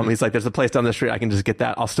 He's like, there's a place down the street. I can just get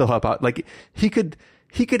that. I'll still help out. Like, he could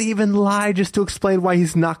even lie just to explain why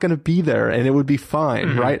he's not going to be there, and it would be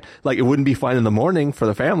fine, right? Like, it wouldn't be fine in the morning for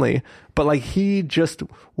the family, but, like, he just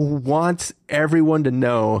wants everyone to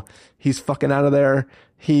know he's fucking out of there.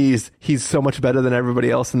 He's so much better than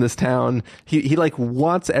everybody else in this town. He like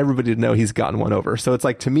wants everybody to know he's gotten one over. So it's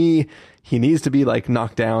like, to me, he needs to be, like,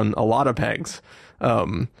 knocked down a lot of pegs.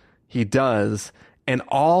 He does. And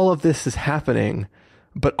all of this is happening,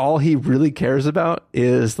 but all he really cares about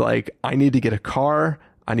is, like, I need to get a car.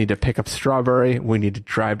 I need to pick up Strawberry. We need to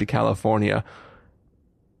drive to California.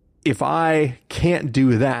 If I can't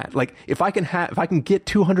do that, like, if I can get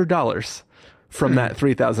 $200 from that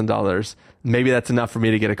 $3,000, maybe that's enough for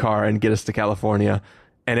me to get a car and get us to California,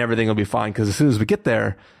 and everything will be fine. Because as soon as we get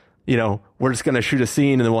there, we're just going to shoot a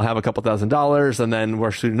scene, and then we'll have a couple $1,000s, and then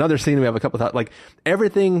we'll shoot another scene, and we have a couple thousand. Like,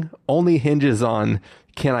 everything only hinges on,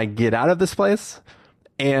 can I get out of this place?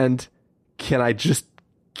 And can I just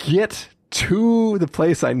get to the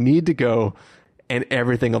place I need to go, and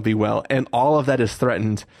everything will be well? And all of that is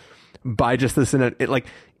threatened by just this. Like,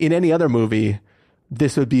 in any other movie,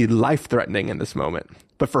 this would be life-threatening in this moment.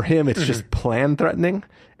 But for him, it's just plan-threatening,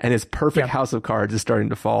 and his perfect house of cards is starting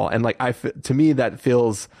to fall. And, like, to me, that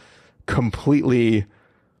feels completely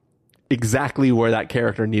exactly where that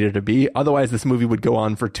character needed to be. Otherwise, this movie would go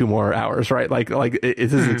on for 2 more hours, right?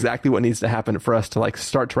 This is exactly what needs to happen for us to like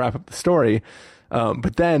start to wrap up the story.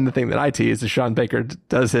 But then the thing that I tease is Sean Baker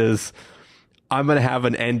does his, I'm going to have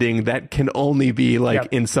an ending that can only be like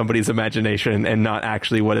in somebody's imagination and not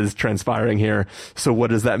actually what is transpiring here. So what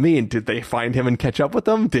does that mean? Did they find him and catch up with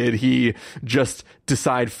them? Did he just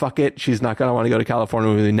decide, fuck it, she's not going to want to go to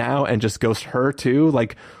California with me now, and just ghost her too?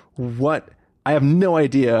 Like, what? I have no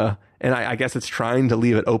idea. And I guess it's trying to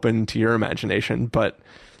leave it open to your imagination, but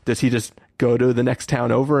does he just go to the next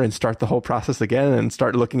town over and start the whole process again and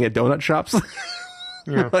start looking at donut shops?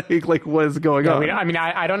 like what is going on?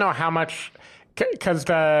 I don't know how much, because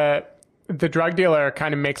the drug dealer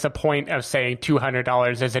kind of makes a point of saying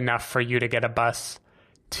 $200 is enough for you to get a bus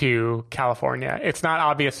to California. It's not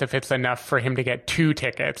obvious if it's enough for him to get 2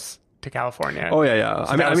 tickets to California. Oh yeah.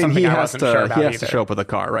 So I mean he has to show up with a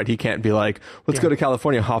car, right? He can't be like, let's go to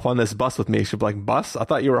California, hop on this bus with me. He should be like, bus? I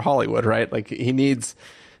thought you were Hollywood, right? Like he needs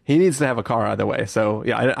to have a car either way. So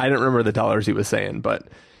yeah, I didn't remember the dollars he was saying, but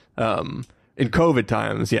in COVID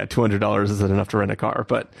times, yeah, $200 isn't enough to rent a car.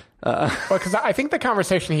 But because I think the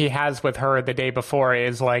conversation he has with her the day before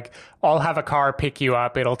is like, I'll have a car pick you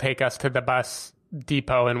up. It'll take us to the bus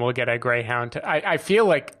depot and we'll get a Greyhound. I feel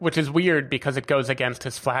like, which is weird because it goes against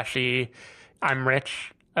his flashy, I'm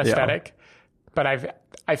rich aesthetic. But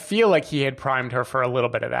I feel like he had primed her for a little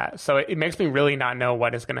bit of that. So it makes me really not know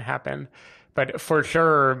what is going to happen. But for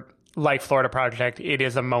sure, like Florida Project, it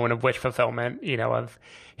is a moment of wish fulfillment, of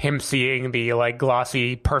him seeing the like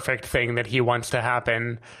glossy, perfect thing that he wants to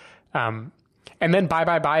happen. And then Bye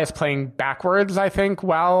Bye Bye is playing backwards, I think,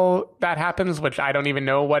 while that happens, which I don't even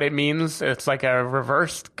know what it means. It's like a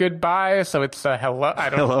reversed goodbye, so it's a hello. I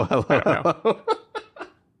don't know.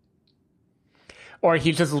 Or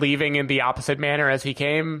he's just leaving in the opposite manner as he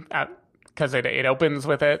came, because it opens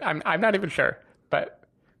with it. I'm not even sure, but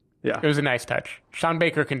yeah, it was a nice touch. Sean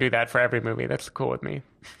Baker can do that for every movie. That's cool with me.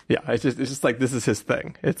 Yeah, it's just like, this is his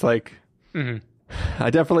thing. It's like... Mm-hmm. I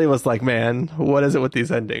definitely was like, man, what is it with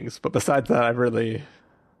these endings? But besides that,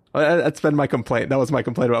 that's been my complaint. That was my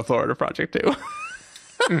complaint about Florida Project too.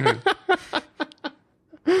 Mm-hmm.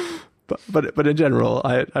 But in general,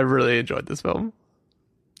 I really enjoyed this film.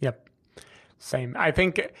 Yep. Same. I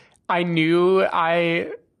think I knew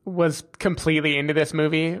I was completely into this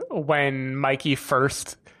movie when Mikey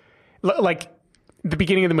first, like the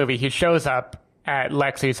beginning of the movie, he shows up at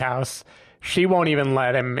Lexi's house. She won't even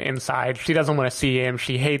let him inside. She doesn't want to see him.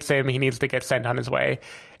 She hates him. He needs to get sent on his way.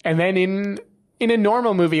 And then in a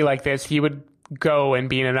normal movie like this, he would go and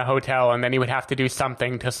be in a hotel, and then he would have to do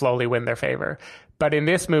something to slowly win their favor. But in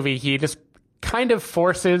this movie, he just kind of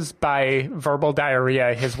forces by verbal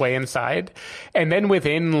diarrhea his way inside. And then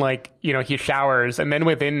within he showers, and then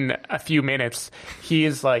within a few minutes, he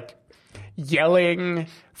is like yelling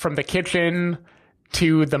from the kitchen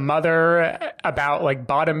to the mother about like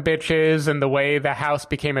bottom bitches and the way the house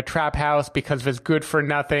became a trap house because of his good for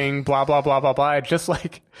nothing, blah, blah, blah, blah, blah. Just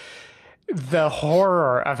like the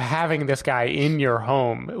horror of having this guy in your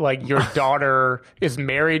home. Like your daughter is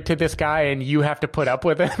married to this guy and you have to put up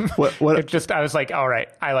with him. I was like, all right,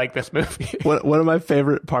 I like this movie. One of my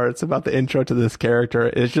favorite parts about the intro to this character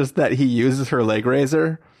is just that he uses her leg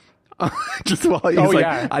razor. Just while he's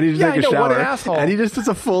I need to take a shower, what an asshole. And he just does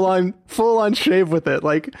a full on shave with it.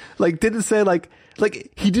 Like didn't say like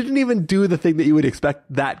he didn't even do the thing that you would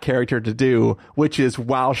expect that character to do, which is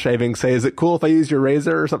while shaving say, is it cool if I use your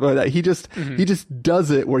razor or something like that? He just does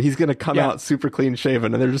it where he's gonna come out super clean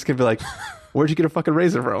shaven, and they're just gonna be like, where'd you get a fucking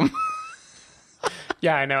razor from?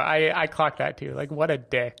 Yeah, I know. I clocked that too. Like, what a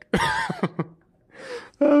dick. That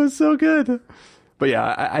was so good. But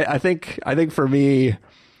yeah, I think for me,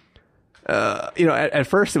 at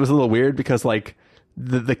first it was a little weird because like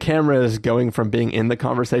the camera is going from being in the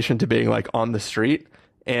conversation to being like on the street,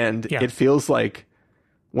 and it feels like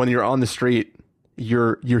when you're on the street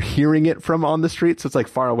you're hearing it from on the street, so it's like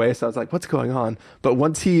far away. So I was like, what's going on? But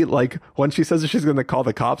once she says that she's going to call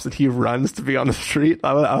the cops and he runs to be on the street,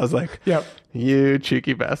 I was like, yep, you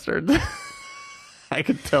cheeky bastard. I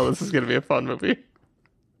could tell this is going to be a fun movie.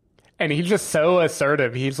 And he's just so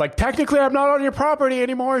assertive. He's like, technically, I'm not on your property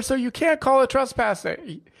anymore, so you can't call it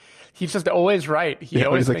trespassing. He's just always right. He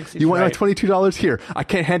always thinks like, he's you want right. my $22 here? I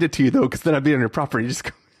can't hand it to you, though, because then I'd be on your property.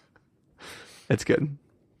 It's good.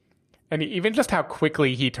 And even just how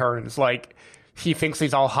quickly he turns. Like, he thinks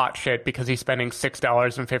he's all hot shit because he's spending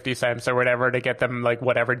 $6.50 or whatever to get them, like,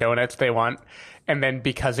 whatever donuts they want. And then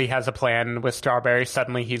because he has a plan with Strawberry,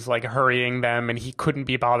 suddenly he's, like, hurrying them, and he couldn't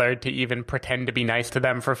be bothered to even pretend to be nice to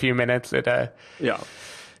them for a few minutes. Just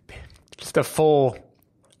a full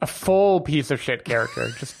a full piece of shit character,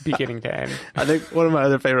 just beginning to end. I think one of my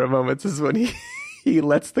other favorite moments is when he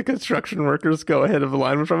lets the construction workers go ahead of the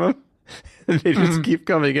line from him. And they just keep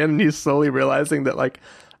coming in, and he's slowly realizing that, like,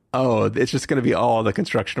 oh, it's just going to be all the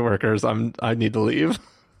construction workers. I need to leave.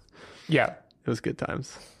 Yeah. It was good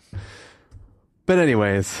times. But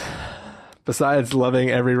anyways, besides loving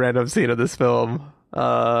every random scene of this film,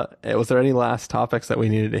 was there any last topics that we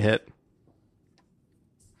needed to hit?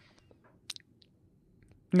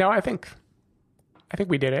 No, I think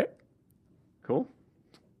we did it. Cool.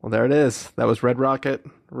 Well, there it is. That was Red Rocket.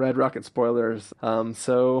 Red Rocket spoilers.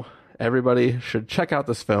 So everybody should check out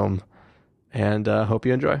this film, and hope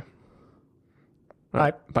you enjoy.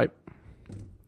 Bye. Bye.